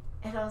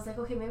 And I was like,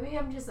 okay, maybe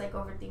I'm just like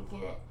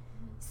overthinking it.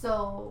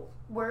 So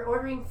we're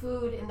ordering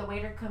food, and the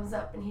waiter comes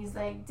up, and he's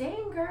like,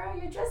 dang girl,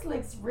 your dress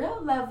looks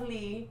real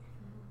lovely.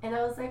 And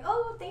I was like,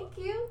 oh, thank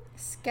you.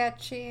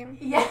 Sketchy.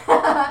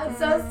 Yeah.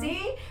 So,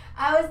 see,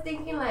 I was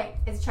thinking, like,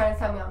 is he trying to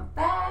tell me I'm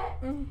fat?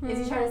 Is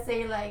he trying to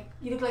say, like,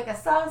 you look like a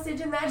sausage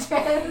in that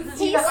dress?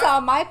 He saw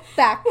my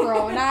back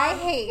row, and I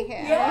hate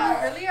him.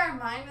 Yeah. Really, our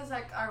mind is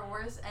like our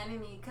worst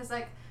enemy, because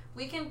like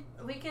we can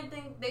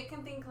think, they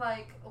can think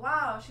like,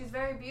 wow, she's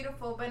very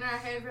beautiful, but in our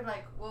head we're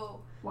like, whoa,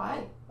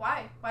 Why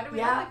do we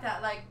look like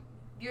that? Like,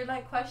 you're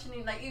like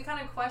questioning, like you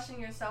kind of question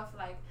yourself,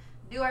 like,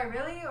 do I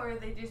really, or are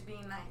they just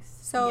being nice?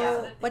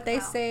 So what they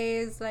say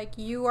is, like,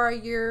 you are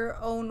your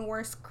own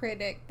worst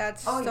critic.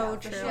 That's so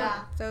true. Sure.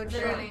 Yeah, so true.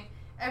 literally.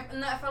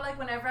 And I feel like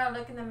whenever I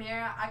look in the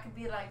mirror, I could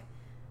be like,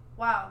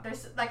 wow,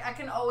 there's like, I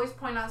can always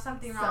point out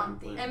something wrong,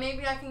 and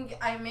maybe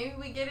maybe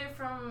we get it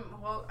from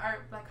our,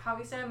 like how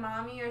we said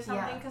mommy or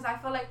something, because I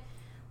feel like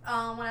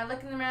when I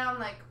look in the mirror, I'm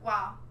like,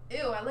 wow,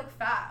 ew, I look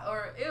fat,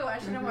 or ew, I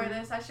shouldn't wear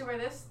this, I should wear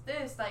this,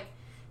 like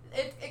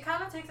it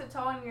kind of takes a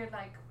toll on your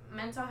like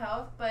mental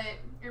health, but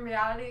in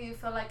reality you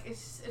feel like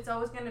it's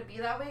always going to be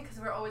that way, because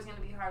we're always going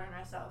to be hard on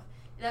ourselves.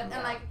 And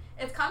like,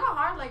 it's kind of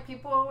hard, like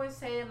people always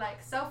say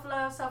like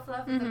self-love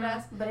is the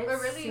best, but it's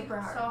really super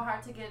hard. so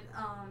hard to get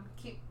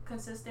keep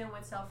consistent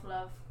with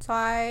self-love. So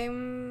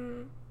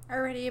I'm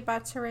already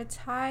about to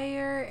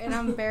retire, and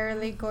I'm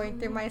barely going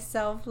through my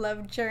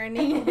self-love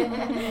journey.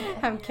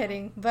 I'm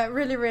kidding, but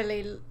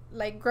really,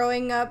 like,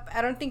 growing up,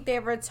 I don't think they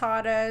ever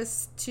taught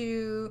us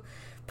to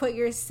put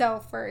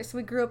yourself first.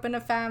 We grew up in a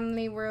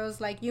family where it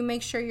was like, you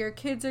make sure your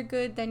kids are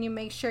good, then you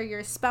make sure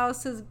your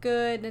spouse is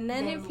good, and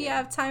then if you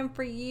have time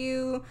for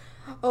you,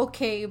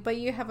 okay, but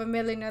you have a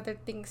million other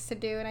things to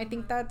do. And I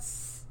think that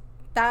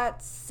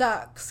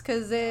sucks,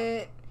 because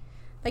it,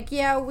 like,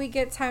 yeah, we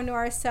get time to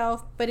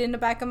ourselves, but in the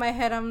back of my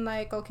head, I'm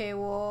like, okay,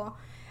 well,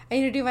 I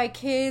need to do my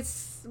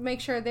kids, make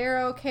sure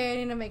they're okay, I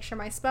need to make sure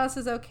my spouse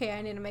is okay,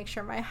 I need to make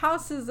sure my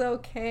house is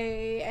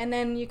okay, and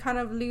then you kind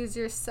of lose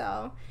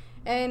yourself.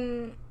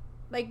 And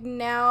like,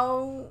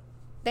 now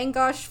thank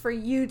gosh for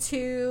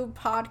YouTube,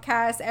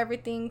 podcasts,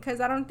 everything, because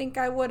I don't think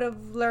I would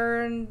have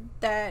learned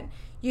that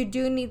you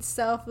do need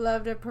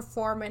self-love to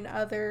perform in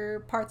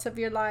other parts of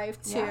your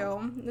life too.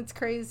 Yeah. It's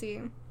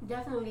crazy.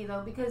 Definitely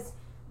though, because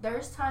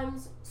there's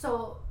times,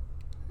 so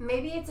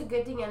maybe it's a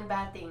good thing and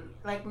bad thing.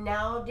 Like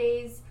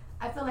nowadays,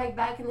 I feel like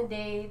back in the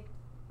day,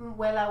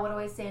 well, I would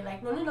always say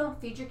like, no,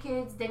 feed your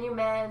kids, then your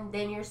man,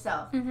 then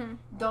yourself. Mm-hmm.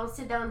 Don't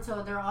sit down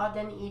until they're all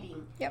done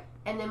eating. Yep.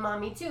 And then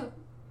mommy too.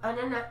 And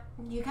then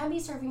you can't be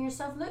serving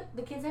yourself. Look,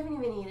 the kids haven't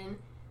even eaten.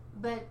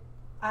 But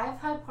I've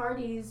had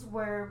parties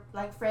where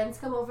like friends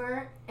come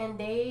over and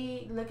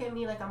they look at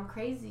me like I'm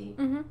crazy.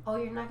 Mm-hmm. Oh,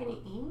 you're not gonna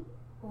eat?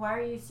 Why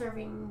are you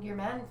serving your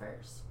man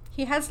first?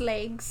 He has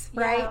legs,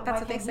 right? Yeah, that's why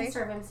what they can't say. he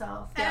serve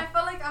himself? And I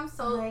feel like I'm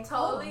so like,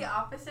 totally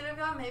opposite of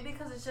y'all. Maybe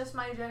because it's just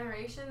my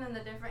generation and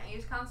the different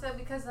age concept.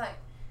 Because like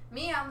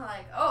me, I'm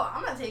like, oh,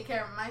 I'm gonna take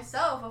care of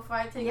myself before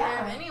I take care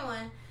of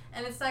anyone.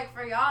 And it's like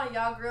for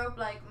y'all grew up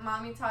like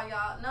mommy taught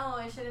y'all, no,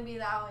 it shouldn't be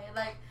that way.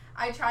 Like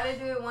I tried to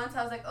do it once.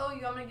 I was like, oh,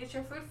 you want me to get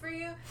your food for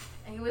you?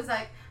 And he was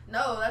like,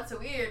 no, that's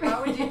weird. Why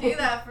would you do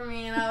that for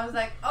me? And I was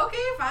like, okay,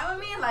 fine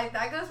with me. Like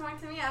that goes more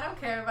to me. I don't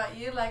care about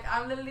you. Like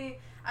I'm literally.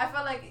 I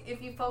feel like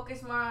if you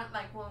focus more on,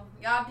 like, well,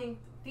 y'all think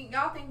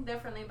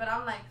differently, but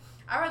I'm like,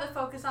 I'd rather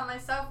focus on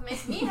myself,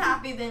 make me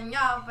happy than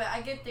y'all, but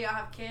I get that y'all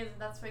have kids,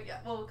 and that's what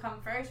will come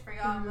first for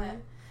y'all, mm-hmm.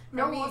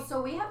 but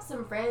so we have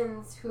some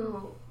friends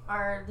who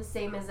are the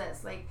same as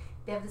us, like,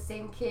 they have the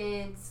same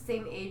kids,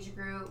 same age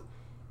group,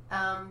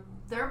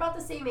 they're about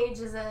the same age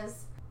as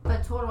us,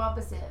 but total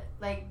opposite,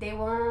 like, they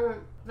won't,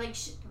 like,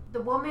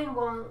 the woman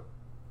won't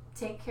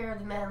take care of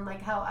the man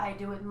like how I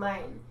do with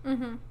mine.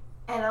 Mm-hmm.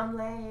 And I'm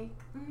like,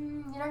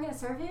 you're not gonna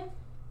serve him?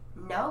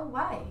 No,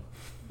 why?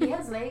 He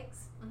has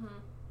legs.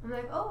 Mm-hmm. I'm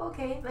like, oh,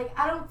 okay. Like,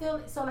 I don't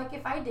feel so. Like,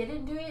 if I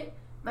didn't do it,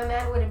 my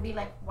man wouldn't be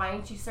like, why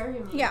aren't you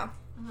serving me? Yeah.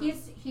 Mm-hmm.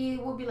 He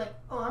will be like,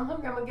 oh, I'm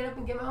hungry. I'm gonna get up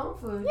and get my own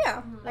food. Yeah.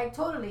 Mm-hmm. Like,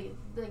 totally.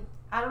 Like,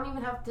 I don't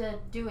even have to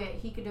do it.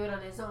 He could do it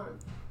on his own.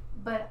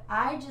 But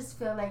I just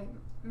feel like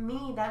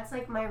me. That's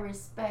like my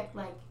respect.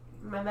 Like,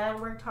 my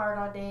man worked hard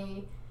all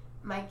day.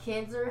 My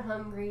kids are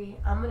hungry.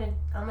 I'm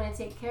gonna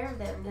take care of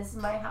them. This is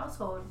my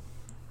household.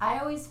 I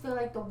always feel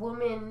like the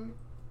woman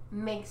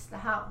makes the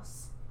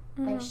house.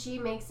 Mm-hmm. Like, she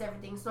makes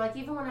everything. So, like,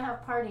 even when I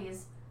have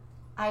parties,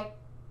 I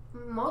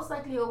most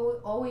likely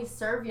always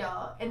serve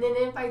y'all. And then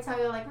if I tell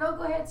you, like, no,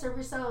 go ahead, serve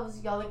yourselves,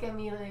 y'all look at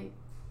me like,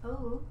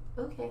 oh,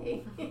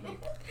 okay.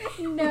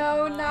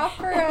 No, not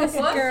for us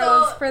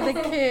girls, for the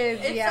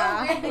kids, it's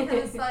yeah. so weird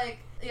because, like,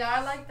 yeah,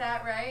 I like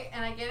that, right?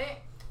 And I get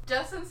it.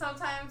 Justin,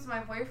 sometimes my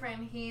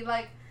boyfriend, he,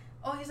 like,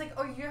 he's like,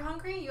 oh, you're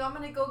hungry? You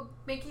want me to go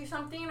make you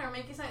something or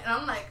make you something?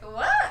 And I'm like,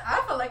 what?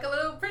 I feel like a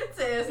little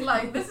princess.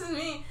 Like, this is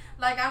me.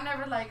 Like, I'm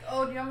never like,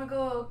 oh, do you want me to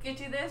go get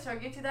you this or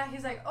get you that?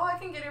 He's like, oh, I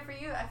can get it for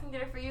you. I can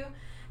get it for you.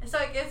 And so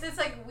I guess it's,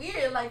 like,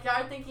 weird. Like,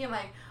 y'all are thinking,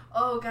 like,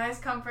 oh, guys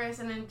come first.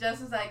 And then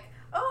Justin's like,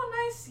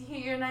 oh, nice.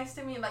 You're nice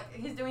to me. Like,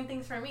 he's doing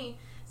things for me.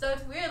 So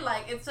it's weird.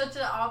 Like, it's such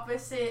an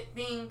opposite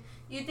thing.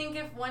 You think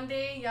if one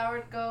day y'all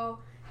would go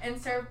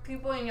and serve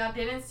people and y'all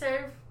didn't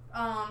serve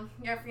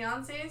your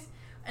fiancés,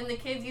 and the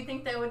kids, you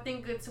think they would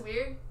think it's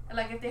weird?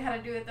 Like, if they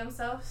had to do it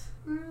themselves?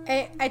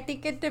 I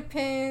think it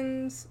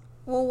depends.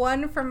 Well,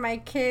 one, for my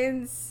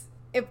kids,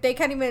 if they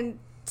can't even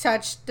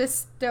touch the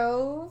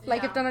stove,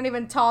 like, if they're not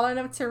even tall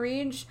enough to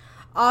reach,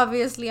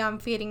 obviously I'm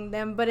feeding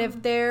them. But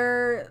if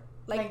they're,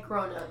 like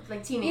grown-ups,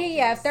 like teenagers.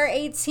 Yeah, if they're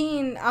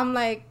 18, I'm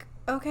like,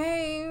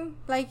 okay,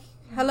 like,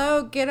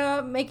 hello, get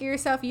up, make it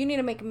yourself. You need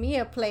to make me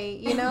a plate,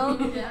 you know?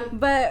 Yeah.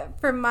 But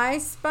for my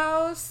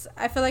spouse,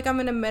 I feel like I'm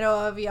in the middle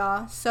of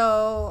y'all.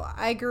 So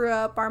I grew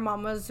up, our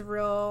mom was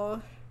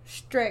real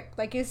strict.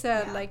 Like you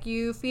said, like,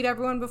 you feed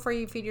everyone before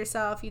you feed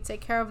yourself. You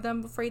take care of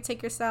them before you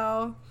take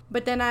yourself.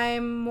 But then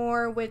I'm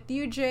more with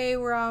you, Jay,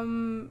 where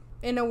I'm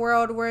in a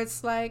world where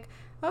it's like,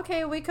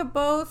 okay, we could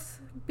both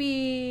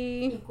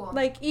be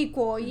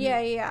equal. Mm-hmm.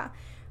 Yeah.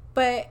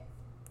 But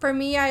for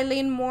me, I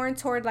lean more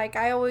toward, like,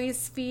 I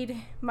always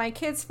feed my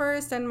kids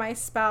first and my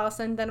spouse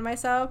and then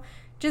myself,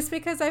 just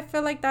because I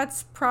feel like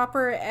that's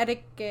proper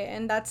etiquette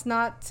and that's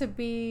not to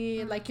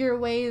be, like, your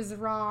way is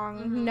wrong.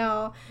 Mm-hmm.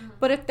 No. Mm-hmm.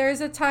 But if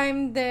there's a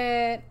time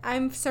that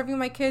I'm serving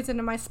my kids and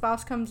then my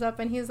spouse comes up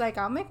and he's like,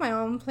 I'll make my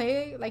own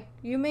plate. Like,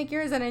 you make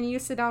yours and then you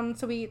sit down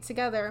so we eat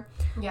together.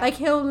 Yeah. Like,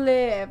 he'll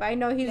live. I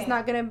know he's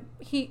not going to,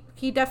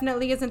 he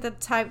definitely isn't the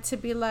type to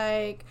be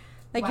like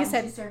you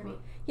said. Why you serve me?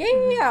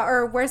 Yeah,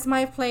 or where's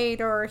my plate,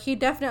 or he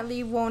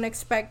definitely won't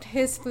expect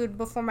his food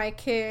before my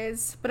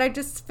kids. But I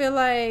just feel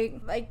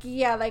like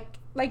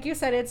you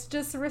said, it's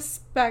just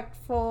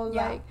respectful.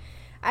 Yeah. Like,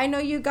 I know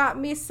you got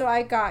me, so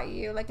I got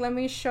you. Like, let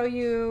me show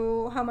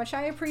you how much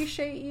I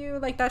appreciate you.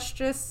 Like, that's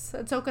just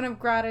a token of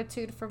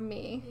gratitude for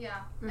me. Yeah.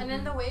 Mm-hmm. And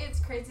in the way, it's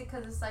crazy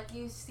because it's like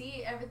you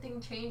see everything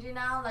changing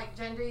now, like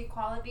gender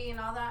equality and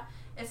all that.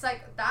 It's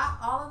like that,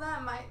 all of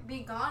that might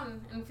be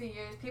gone in a few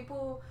years.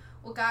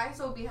 Guys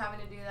will be having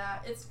to do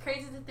that. It's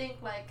crazy to think,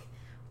 like,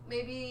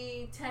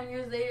 maybe 10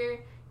 years later,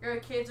 your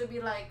kids will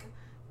be like,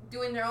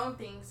 doing their own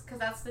things, because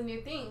that's the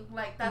new thing.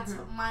 Like, that's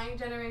my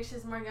generation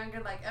is more younger.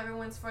 Like,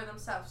 everyone's for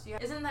themselves.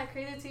 Isn't that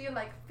crazy to you?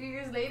 Like, a few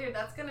years later,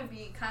 that's gonna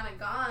be kind of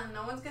gone.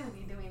 No one's gonna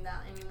be doing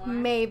that anymore.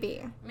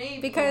 Maybe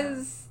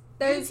because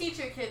you teach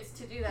your kids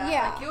to do that.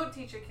 Yeah, like, you'll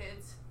teach your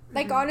kids.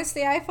 Like,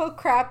 honestly, I feel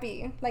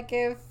crappy. Like,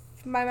 if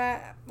my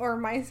man or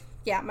my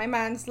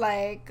man's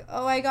like,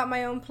 oh, I got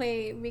my own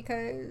plate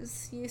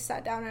because you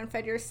sat down and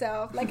fed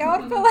yourself. Like, I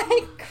would feel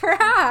like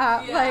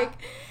crap. Yeah. Like,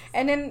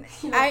 and then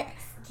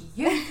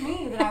excuse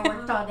me that I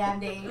worked all damn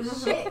day.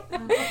 Shit.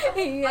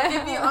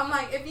 Yeah.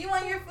 Like, if you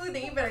want your food,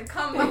 then you better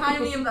come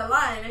behind me in the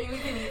line and we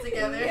can eat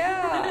together.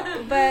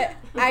 Yeah. But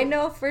I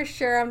know for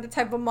sure I'm the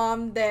type of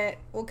mom that,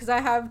 well, because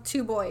I have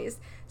 2 boys.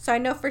 So I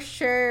know for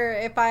sure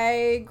if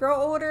I grow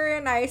older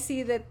and I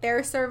see that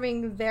they're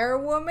serving their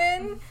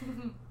woman,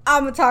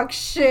 I'm gonna talk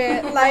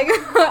shit. Like,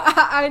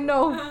 I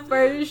know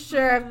for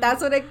sure if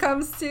that's what it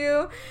comes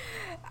to,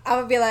 I'm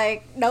gonna be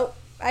like, nope,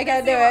 I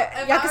gotta do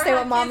it. Y'all can stay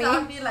with mommy.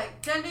 I'll be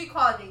like, gender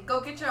equality,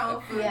 go get your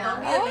own food. Don't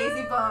be a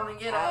lazy bum and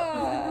get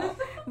up.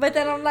 But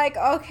then I'm like,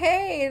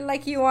 okay,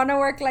 like, you want to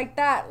work like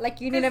that.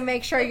 Like, you need to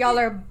make sure y'all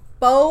are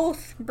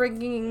both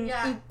bringing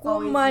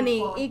equal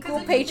money, equal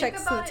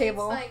paychecks to the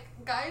table. It's like,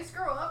 guys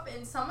grow up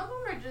and some of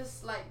them are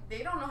just like,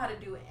 they don't know how to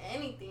do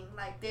anything.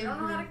 Like, they don't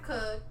know how to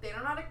cook, they don't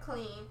know how to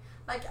clean.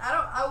 Like,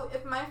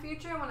 if my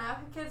future, when I have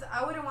kids,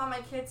 I wouldn't want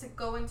my kids to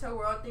go into a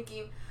world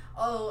thinking,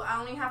 oh, I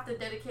only have to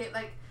dedicate,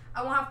 like,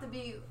 I won't have to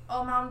be,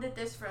 oh, mom did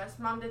this for us,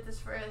 mom did this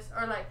for us,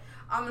 or like,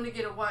 I'm gonna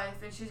get a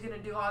wife and she's gonna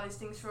do all these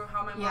things for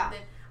how my mom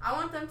did. I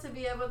want them to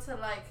be able to,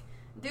 like,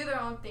 do their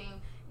own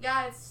thing.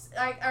 Yeah, it's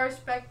like, I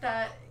respect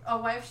that a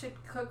wife should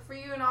cook for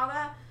you and all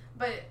that,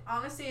 but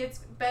honestly, it's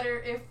better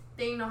if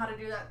they know how to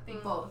do that thing.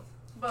 Both,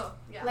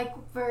 yeah. Like,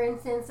 for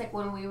instance, like,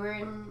 when we were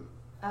in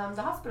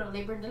the hospital,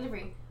 labor and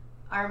delivery,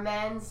 our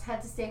mans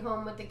had to stay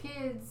home with the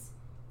kids,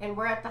 and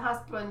we're at the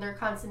hospital, and they're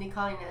constantly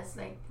calling us,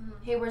 like,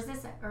 hey, where's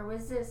this at? Or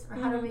where's this? Or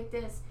how to make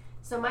this?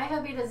 So my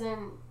hubby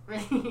doesn't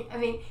really, I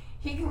mean,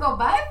 he can go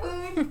buy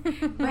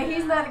food, but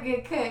he's not a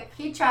good cook.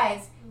 He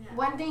tries. Yeah.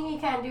 One thing he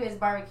can't do is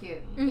barbecue.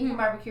 He can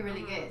barbecue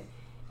really good.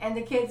 And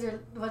the kids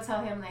will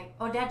tell him, like,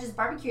 oh, Dad just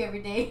barbecue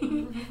every day.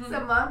 So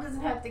Mom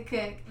doesn't have to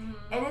cook.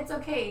 And it's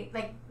okay.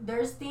 Like,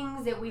 there's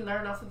things that we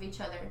learn off of each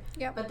other.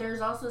 Yep. But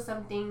there's also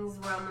some things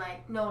where I'm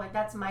like, no, like,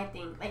 that's my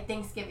thing. Like,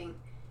 Thanksgiving.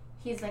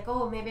 He's like,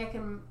 oh, maybe I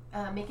can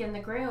make it in the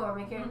grill or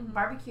make it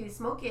barbecue,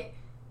 smoke it.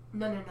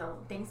 No.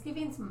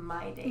 Thanksgiving's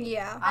my day.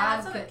 Yeah.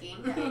 I'm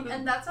cooking.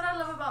 And that's what I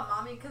love about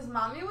Mommy, because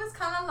Mommy was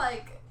kind of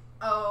like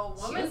a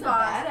woman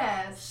boss.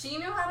 Badass. She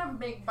knew how to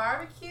make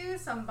barbecue,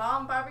 some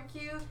bomb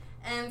barbecue,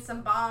 and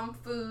some bomb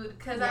food.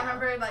 Because I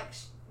remember, like,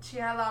 she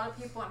had a lot of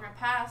people in her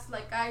past,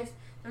 like, guys,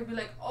 they would be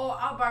like, oh,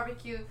 I'll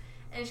barbecue.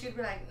 And she'd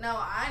be like, no,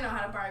 I know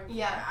how to barbecue.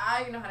 Yeah.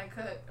 I know how to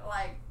cook.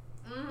 Like,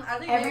 I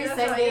think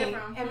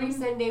every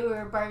Sunday we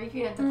were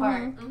barbecuing at the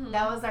park.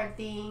 That was our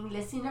thing.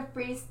 Listening to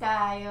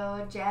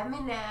freestyle,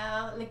 jamming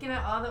out, looking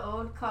at all the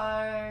old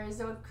cars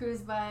that would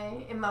cruise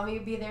by, and Mommy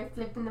would be there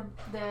flipping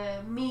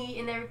the meat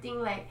and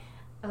everything. Like,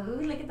 oh,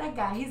 look at that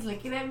guy. He's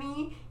looking at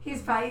me.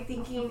 He's probably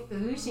thinking,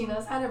 ooh, she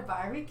knows how to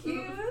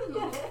barbecue.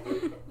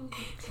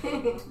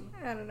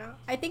 I don't know.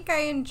 I think I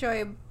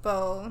enjoy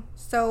both.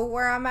 So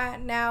where I'm at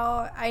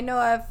now, I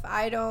know if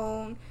I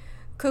don't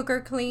cook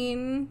or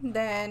clean,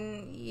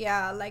 then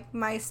yeah, like,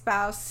 my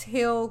spouse,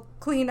 he'll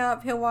clean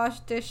up, he'll wash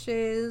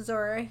dishes,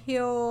 or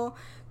he'll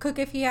cook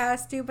if he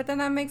has to, but then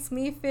that makes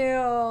me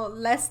feel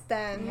less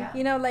than,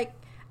 you know, like,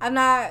 I'm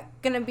not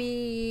gonna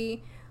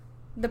be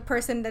the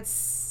person that's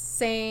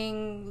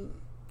saying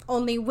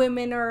only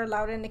women are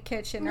allowed in the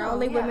kitchen, or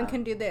only women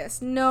can do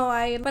this.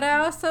 But I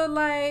also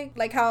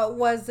like how it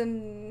was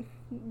in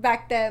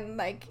back then,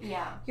 like,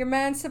 your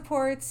man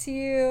supports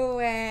you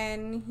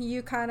and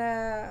you kind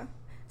of.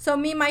 So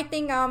my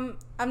thing, I'm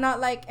not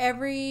like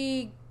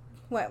every,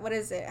 what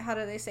is it? How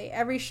do they say?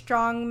 Every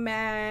strong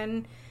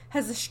man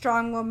has a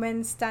strong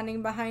woman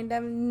standing behind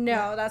them.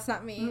 No, that's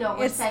not me. No,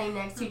 we're standing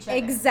next to each other.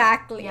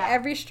 Exactly. Yeah.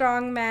 Every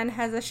strong man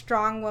has a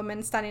strong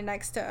woman standing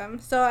next to him.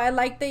 So I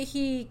like that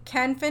he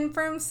can fend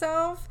for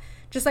himself.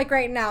 Just like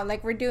right now,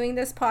 like, we're doing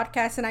this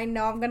podcast and I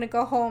know I'm going to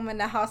go home and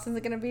the house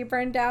isn't going to be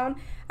burned down.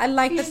 I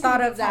like the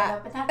thought of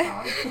that. But that's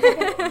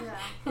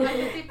all. A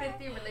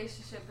 50-50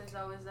 relationship is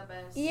always the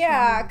best.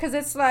 Yeah, because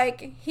it's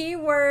like, he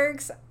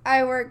works,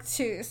 I work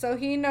too. So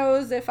he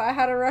knows if I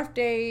had a rough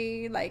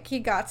day, like, he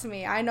got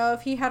me. I know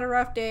if he had a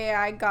rough day,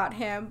 I got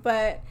him.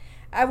 But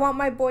I want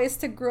my boys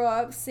to grow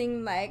up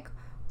seeing, like,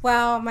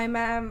 wow, my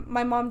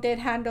mom did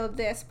handle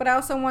this. But I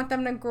also want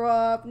them to grow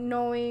up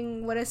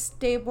knowing what a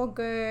stable,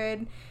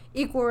 good,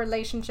 equal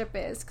relationship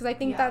is, because I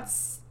think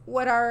that's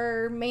what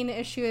our main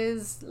issue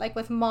is, like,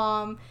 with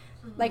Mom.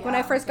 Like, when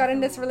I first got in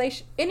this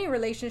any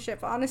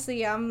relationship,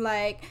 honestly, I'm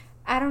like,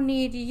 I don't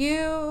need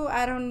you,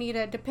 I don't need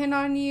to depend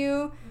on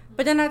you.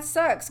 But then that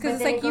sucks, because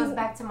it's like, it goes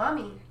back to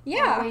Mommy.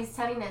 Always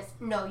telling us,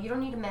 no, you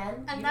don't need a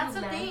man. And that's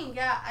the thing.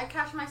 I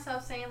catch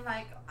myself saying,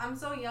 like, I'm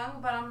so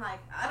young, but I'm like,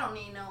 I don't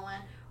need no one,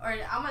 or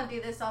I'm gonna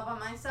do this all by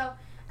myself.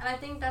 And I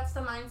think that's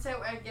the mindset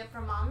where I get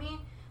from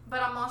Mommy.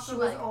 but I'm also she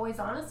was always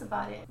honest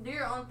about it. do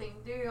your own thing,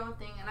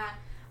 and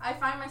I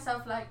find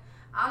myself like,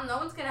 no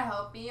one's gonna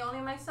help me, only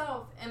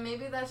myself. And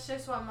maybe that's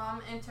just what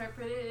mom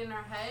interpreted in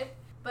her head,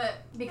 but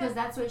because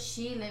that's what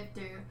she lived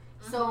through.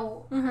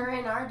 So her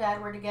and our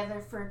dad were together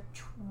for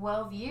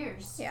 12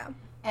 years. Yeah.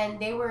 And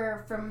they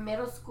were from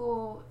middle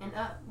school and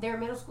up. They were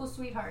middle school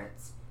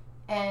sweethearts.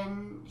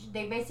 And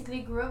they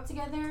basically grew up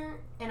together.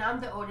 And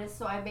I'm the oldest,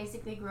 so I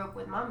basically grew up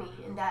with mommy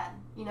and dad,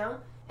 you know?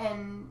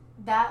 And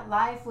that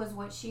life was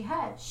what she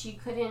had. She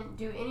couldn't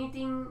do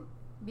anything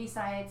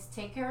besides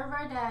take care of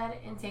our dad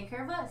and take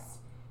care of us.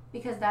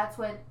 Because that's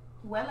what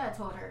Wella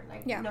told her.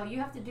 Like, no, you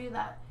have to do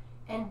that.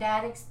 And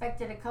dad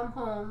expected to come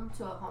home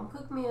to a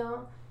home-cooked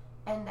meal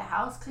and the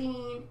house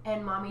clean,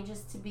 and mommy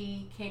just to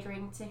be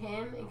catering to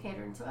him and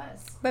catering to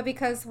us. But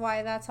because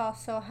why? That's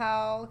also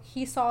how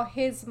he saw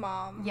his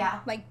mom. Yeah.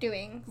 Like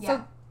doing. Yeah.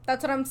 So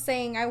that's what I'm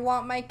saying. I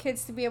want my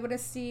kids to be able to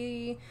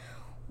see,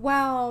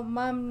 wow,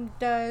 mom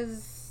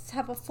does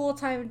have a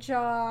full-time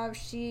job.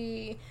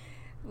 She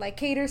like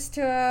caters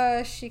to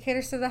us, she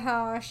caters to the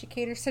house, she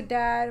caters to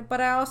dad.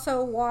 But I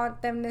also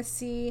want them to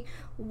see,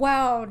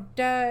 wow,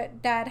 dad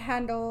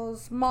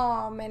handles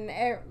mom and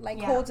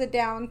holds it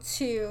down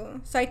too.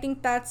 So I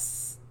think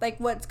that's like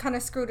what's kind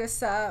of screwed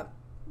us up.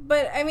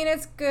 But I mean,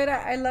 it's good.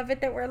 I love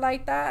it that we're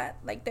like that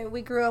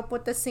we grew up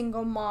with a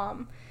single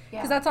mom,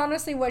 because that's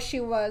honestly what she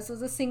was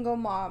a single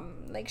mom.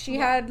 Like she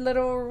had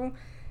little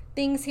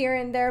things here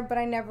and there, but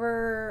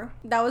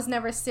that was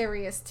never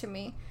serious to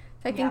me.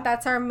 So I think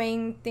that's our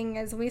main thing,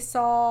 is we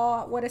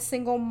saw what a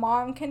single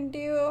mom can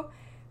do,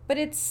 but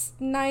it's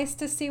nice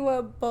to see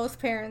what both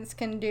parents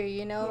can do,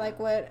 you know, like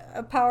what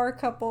a power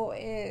couple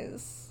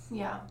is.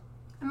 Yeah.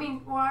 I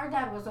mean, well, our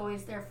dad was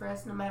always there for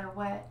us no matter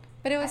what.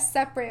 But it was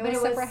separate. It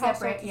was separate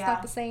households. It's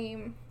not the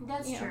same.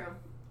 That's true.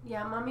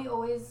 Yeah, mommy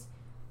always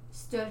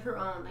stood her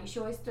own. Like, she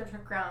always stood her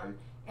ground.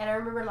 And I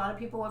remember a lot of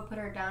people would put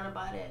her down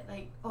about it.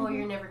 Like, oh,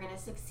 you're never going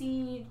to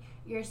succeed.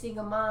 You're a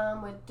single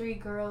mom with 3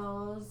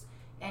 girls.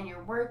 And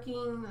you're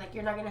working, like,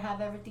 you're not going to have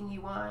everything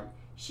you want.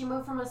 She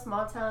moved from a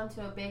small town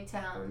to a big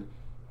town,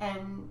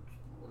 and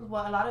a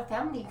lot of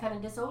family kind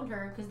of disowned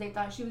her because they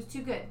thought she was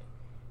too good.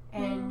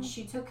 And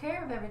she took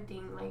care of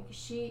everything. Like,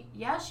 she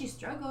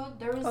struggled.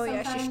 There was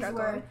sometimes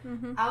where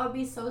I would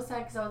be so sad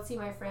because I would see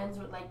my friends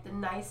with, like, the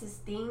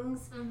nicest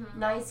things,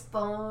 nice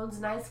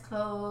phones, nice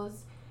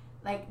clothes,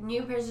 like,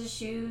 new pairs of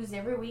shoes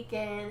every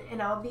weekend,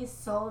 and I would be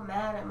so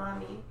mad at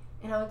mommy.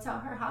 And I would tell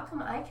her, how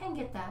come I can't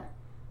get that?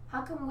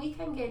 How come we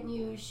can get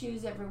new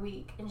shoes every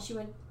week? And she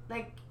would,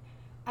 like,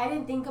 I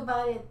didn't think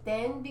about it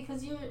then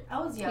because I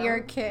was young. You're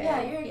a kid.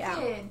 Yeah, you're a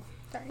kid.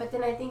 Sorry. But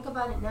then I think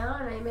about it now,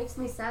 and it makes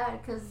me sad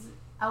because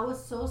I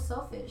was so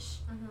selfish.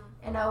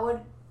 And I would,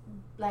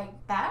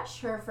 like,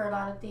 bash her for a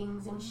lot of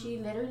things. And she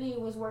literally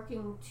was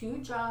working 2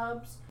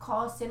 jobs,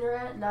 call center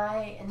at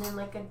night, and then,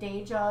 like, a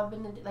day job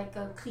in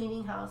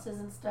cleaning houses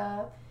and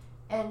stuff.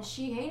 And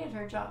she hated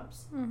her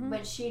jobs.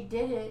 But she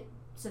did it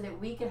so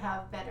that we could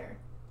have better.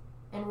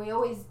 And we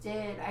always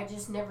did. I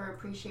just never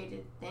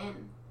appreciated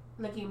then,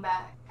 looking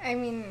back. I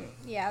mean,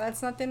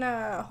 that's nothing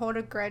to hold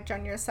a grudge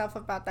on yourself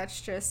about.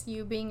 That's just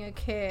you being a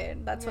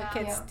kid. That's what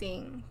kids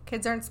think.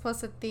 Kids aren't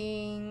supposed to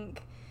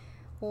think,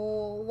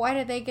 well, why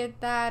did they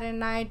get that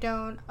and I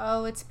don't?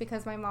 Oh, it's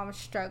because my mom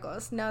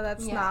struggles. No,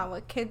 that's not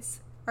what kids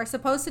are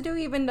supposed to do,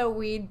 even though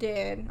we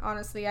did.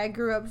 Honestly, I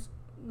grew up,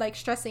 like,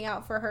 stressing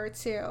out for her,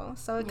 too.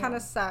 So it kind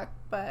of sucked,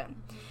 but...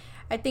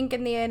 I think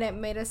in the end it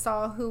made us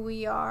all who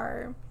we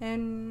are,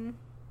 and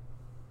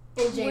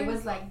Jay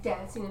was like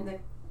dancing in the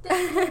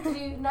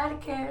not a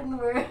care in the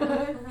world.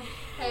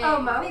 Hey, oh,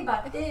 mommy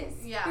bought this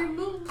for me.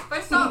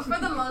 For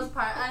the most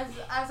part,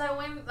 as I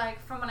went,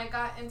 like, from when I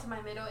got into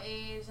my middle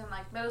age and,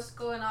 like, middle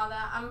school and all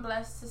that, I'm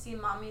blessed to see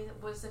mommy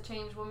was a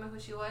changed woman who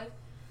she was.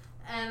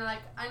 And,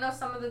 like, I know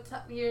some of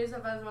the years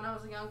of us when I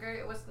was younger,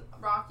 it was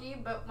rocky,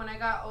 but when I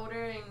got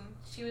older and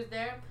she was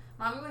there,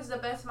 mommy was the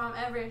best mom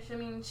ever.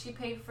 She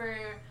paid for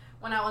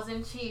when I was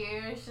in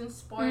cheers and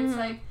sports.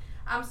 Like,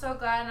 I'm so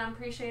glad and I'm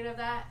appreciative of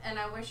that, and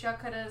I wish y'all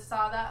could have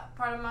saw that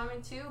part of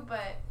mommy too,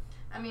 but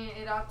I mean,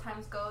 it all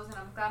times goes, and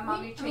I'm glad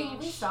mommy changed. I mean,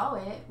 we saw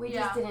it, we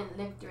just didn't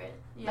live through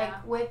it. Like,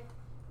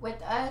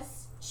 with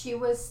us, she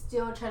was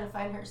still trying to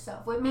find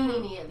herself, with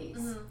me at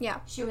least.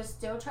 She was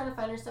still trying to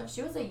find herself.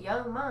 She was a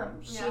young mom.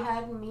 She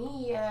had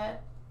me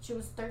she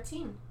was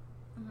 13.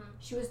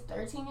 She was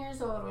 13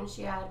 years old when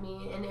she had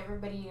me, and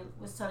everybody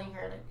was telling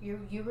her, like,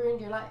 you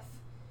ruined your life.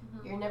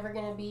 You're never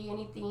going to be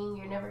anything.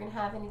 You're never going to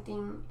have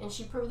anything. And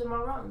she proved them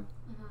all wrong.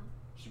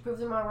 She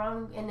proved them all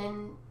wrong. And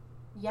then,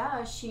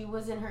 she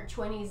was in her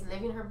 20s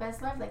living her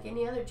best life like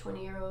any other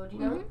 20-year-old, you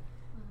know?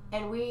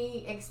 And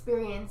we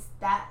experienced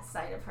that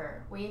side of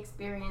her. We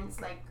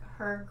experienced, like,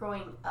 her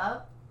growing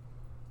up.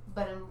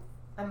 But,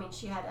 I mean,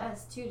 she had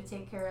us, too, to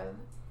take care of.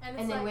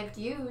 And then with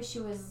you, she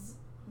was,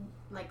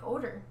 like,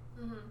 older.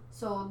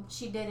 So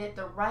she did it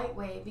the right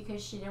way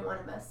because she didn't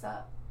want to mess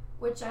up.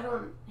 Which I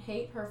don't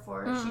hate her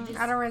for.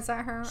 I don't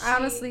resent her. I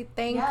honestly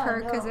thank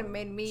her because it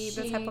made me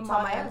the type of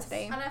mom I am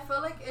today. And I feel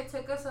like it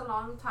took us a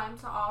long time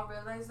to all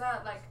realize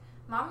that. Like,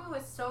 mommy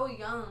was so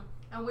young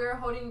and we were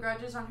holding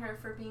grudges on her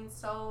for being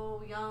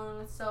so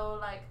young. So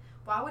like,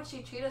 why would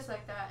she treat us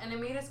like that? And it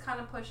made us kind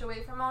of push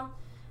away from mom.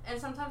 And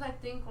sometimes I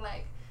think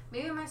like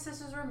maybe my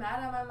sisters were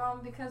mad at my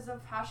mom because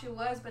of how she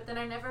was, but then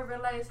I never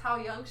realized how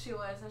young she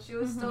was, and she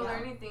was still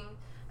learning things.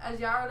 As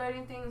y'all are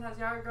learning things, as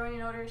y'all are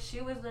growing older,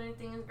 she was learning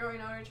things,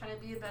 growing older, trying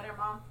to be a better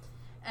mom.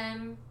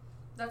 And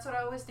that's what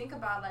I always think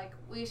about. Like,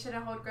 we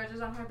shouldn't hold grudges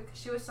on her because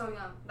she was so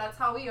young. That's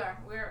how we are.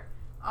 We're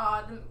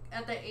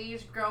at the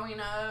age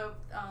growing up,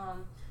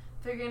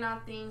 figuring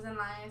out things in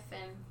life,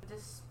 and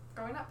just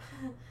growing up.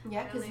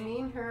 Yeah, because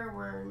me and her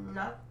were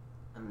not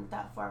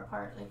that far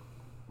apart. Like,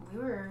 we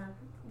were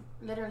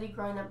literally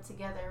growing up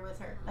together with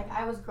her. Like,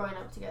 I was growing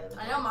up together with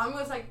her. I know, Mommy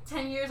was like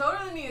 10 years older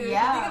than you.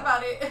 Yeah. If you think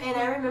about it. And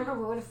I remember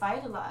we would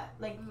fight a lot.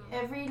 Like,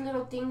 every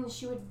little thing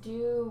she would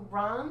do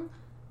wrong,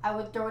 I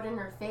would throw it in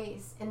her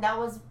face. And that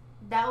was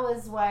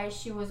why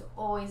she was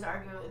always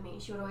arguing with me.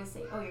 She would always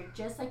say, oh, you're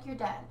just like your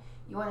dad.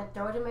 You want to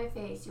throw it in my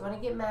face. You want to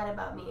get mad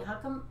about me. How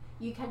come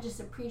you can't just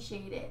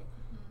appreciate it?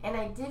 And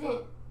I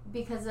didn't,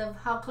 because of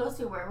how close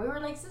we were. We were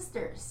like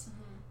sisters.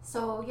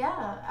 So,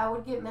 yeah, I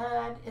would get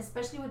mad,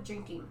 especially with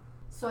drinking.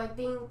 So I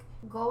think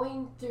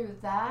going through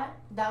that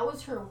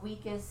was her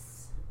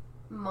weakest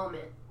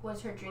moment,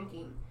 was her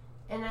drinking.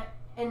 And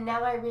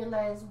now I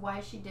realize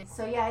why she did.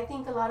 So yeah, I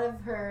think a lot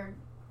of her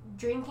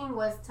drinking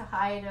was to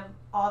hide of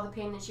all the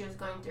pain that she was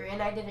going through.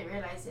 And I didn't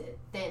realize it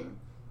then.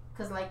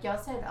 Because like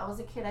y'all said, I was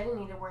a kid. I didn't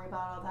need to worry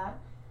about all that.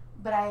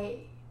 But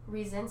I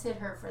resented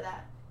her for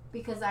that.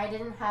 Because I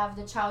didn't have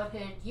the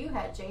childhood you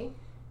had, Jay.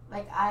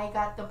 Like, I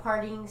got the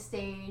partying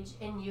stage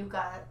and you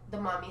got the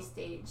mommy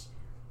stage.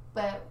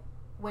 But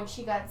when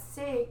she got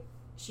sick,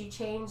 she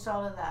changed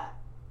all of that.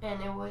 And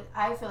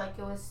I feel like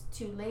it was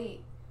too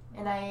late.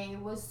 And I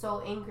was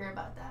so angry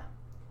about that.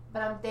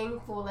 But I'm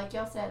thankful, like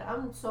y'all said,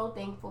 I'm so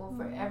thankful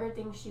for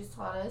everything she's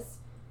taught us.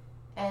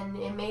 And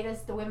it made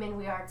us the women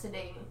we are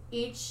today.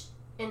 Each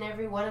and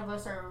every one of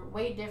us are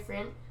way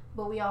different,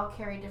 but we all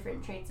carry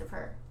different traits of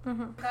her.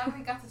 Glad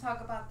we got to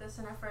talk about this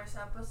in our first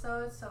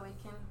episode, so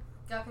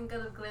y'all can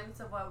get a glimpse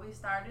of what we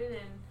started.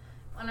 And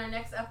on our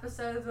next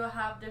episodes, we'll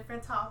have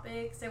different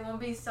topics. It won't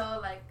be so,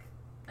 like,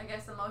 I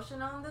guess,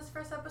 emotional in this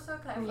first episode,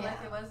 because I feel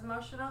like it was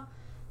emotional.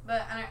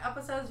 But in our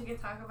episodes, we can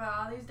talk about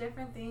all these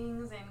different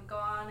things and go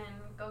on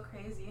and go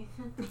crazy.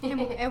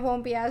 It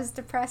won't be as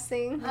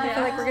depressing. I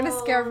feel like we're going to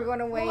scare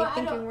everyone away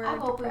thinking we're I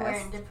hope depressed. we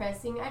weren't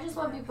depressing. I just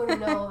want people to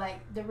know, like,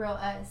 the real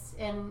us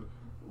and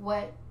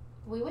what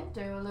we went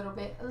through a little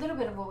bit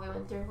of what we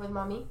went through with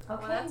mommy.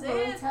 Okay, well, that's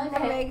it.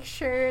 Make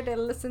sure to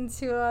listen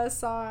to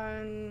us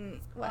on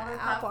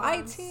Apple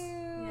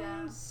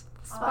iTunes,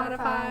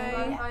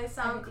 Spotify,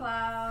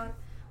 SoundCloud.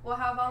 We'll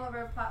have all of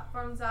our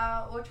platforms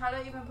out. We'll try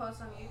to even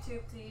post on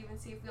YouTube to even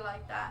see if we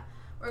like that.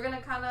 We're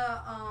gonna kind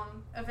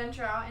of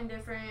venture out in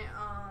different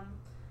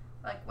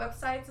like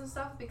websites and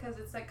stuff because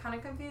it's like kind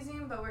of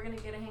confusing, but we're gonna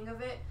get a hang of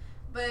it.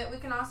 But we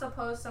can also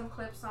post some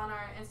clips on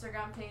our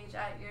Instagram page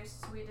at Your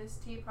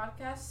Sweetest Tea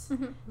Podcast.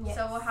 Yes.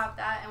 So we'll have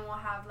that, and we'll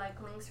have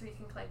like links where you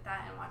can click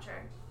that and watch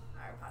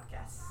our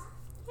podcast.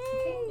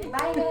 Okay.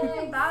 Bye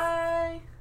guys. Bye.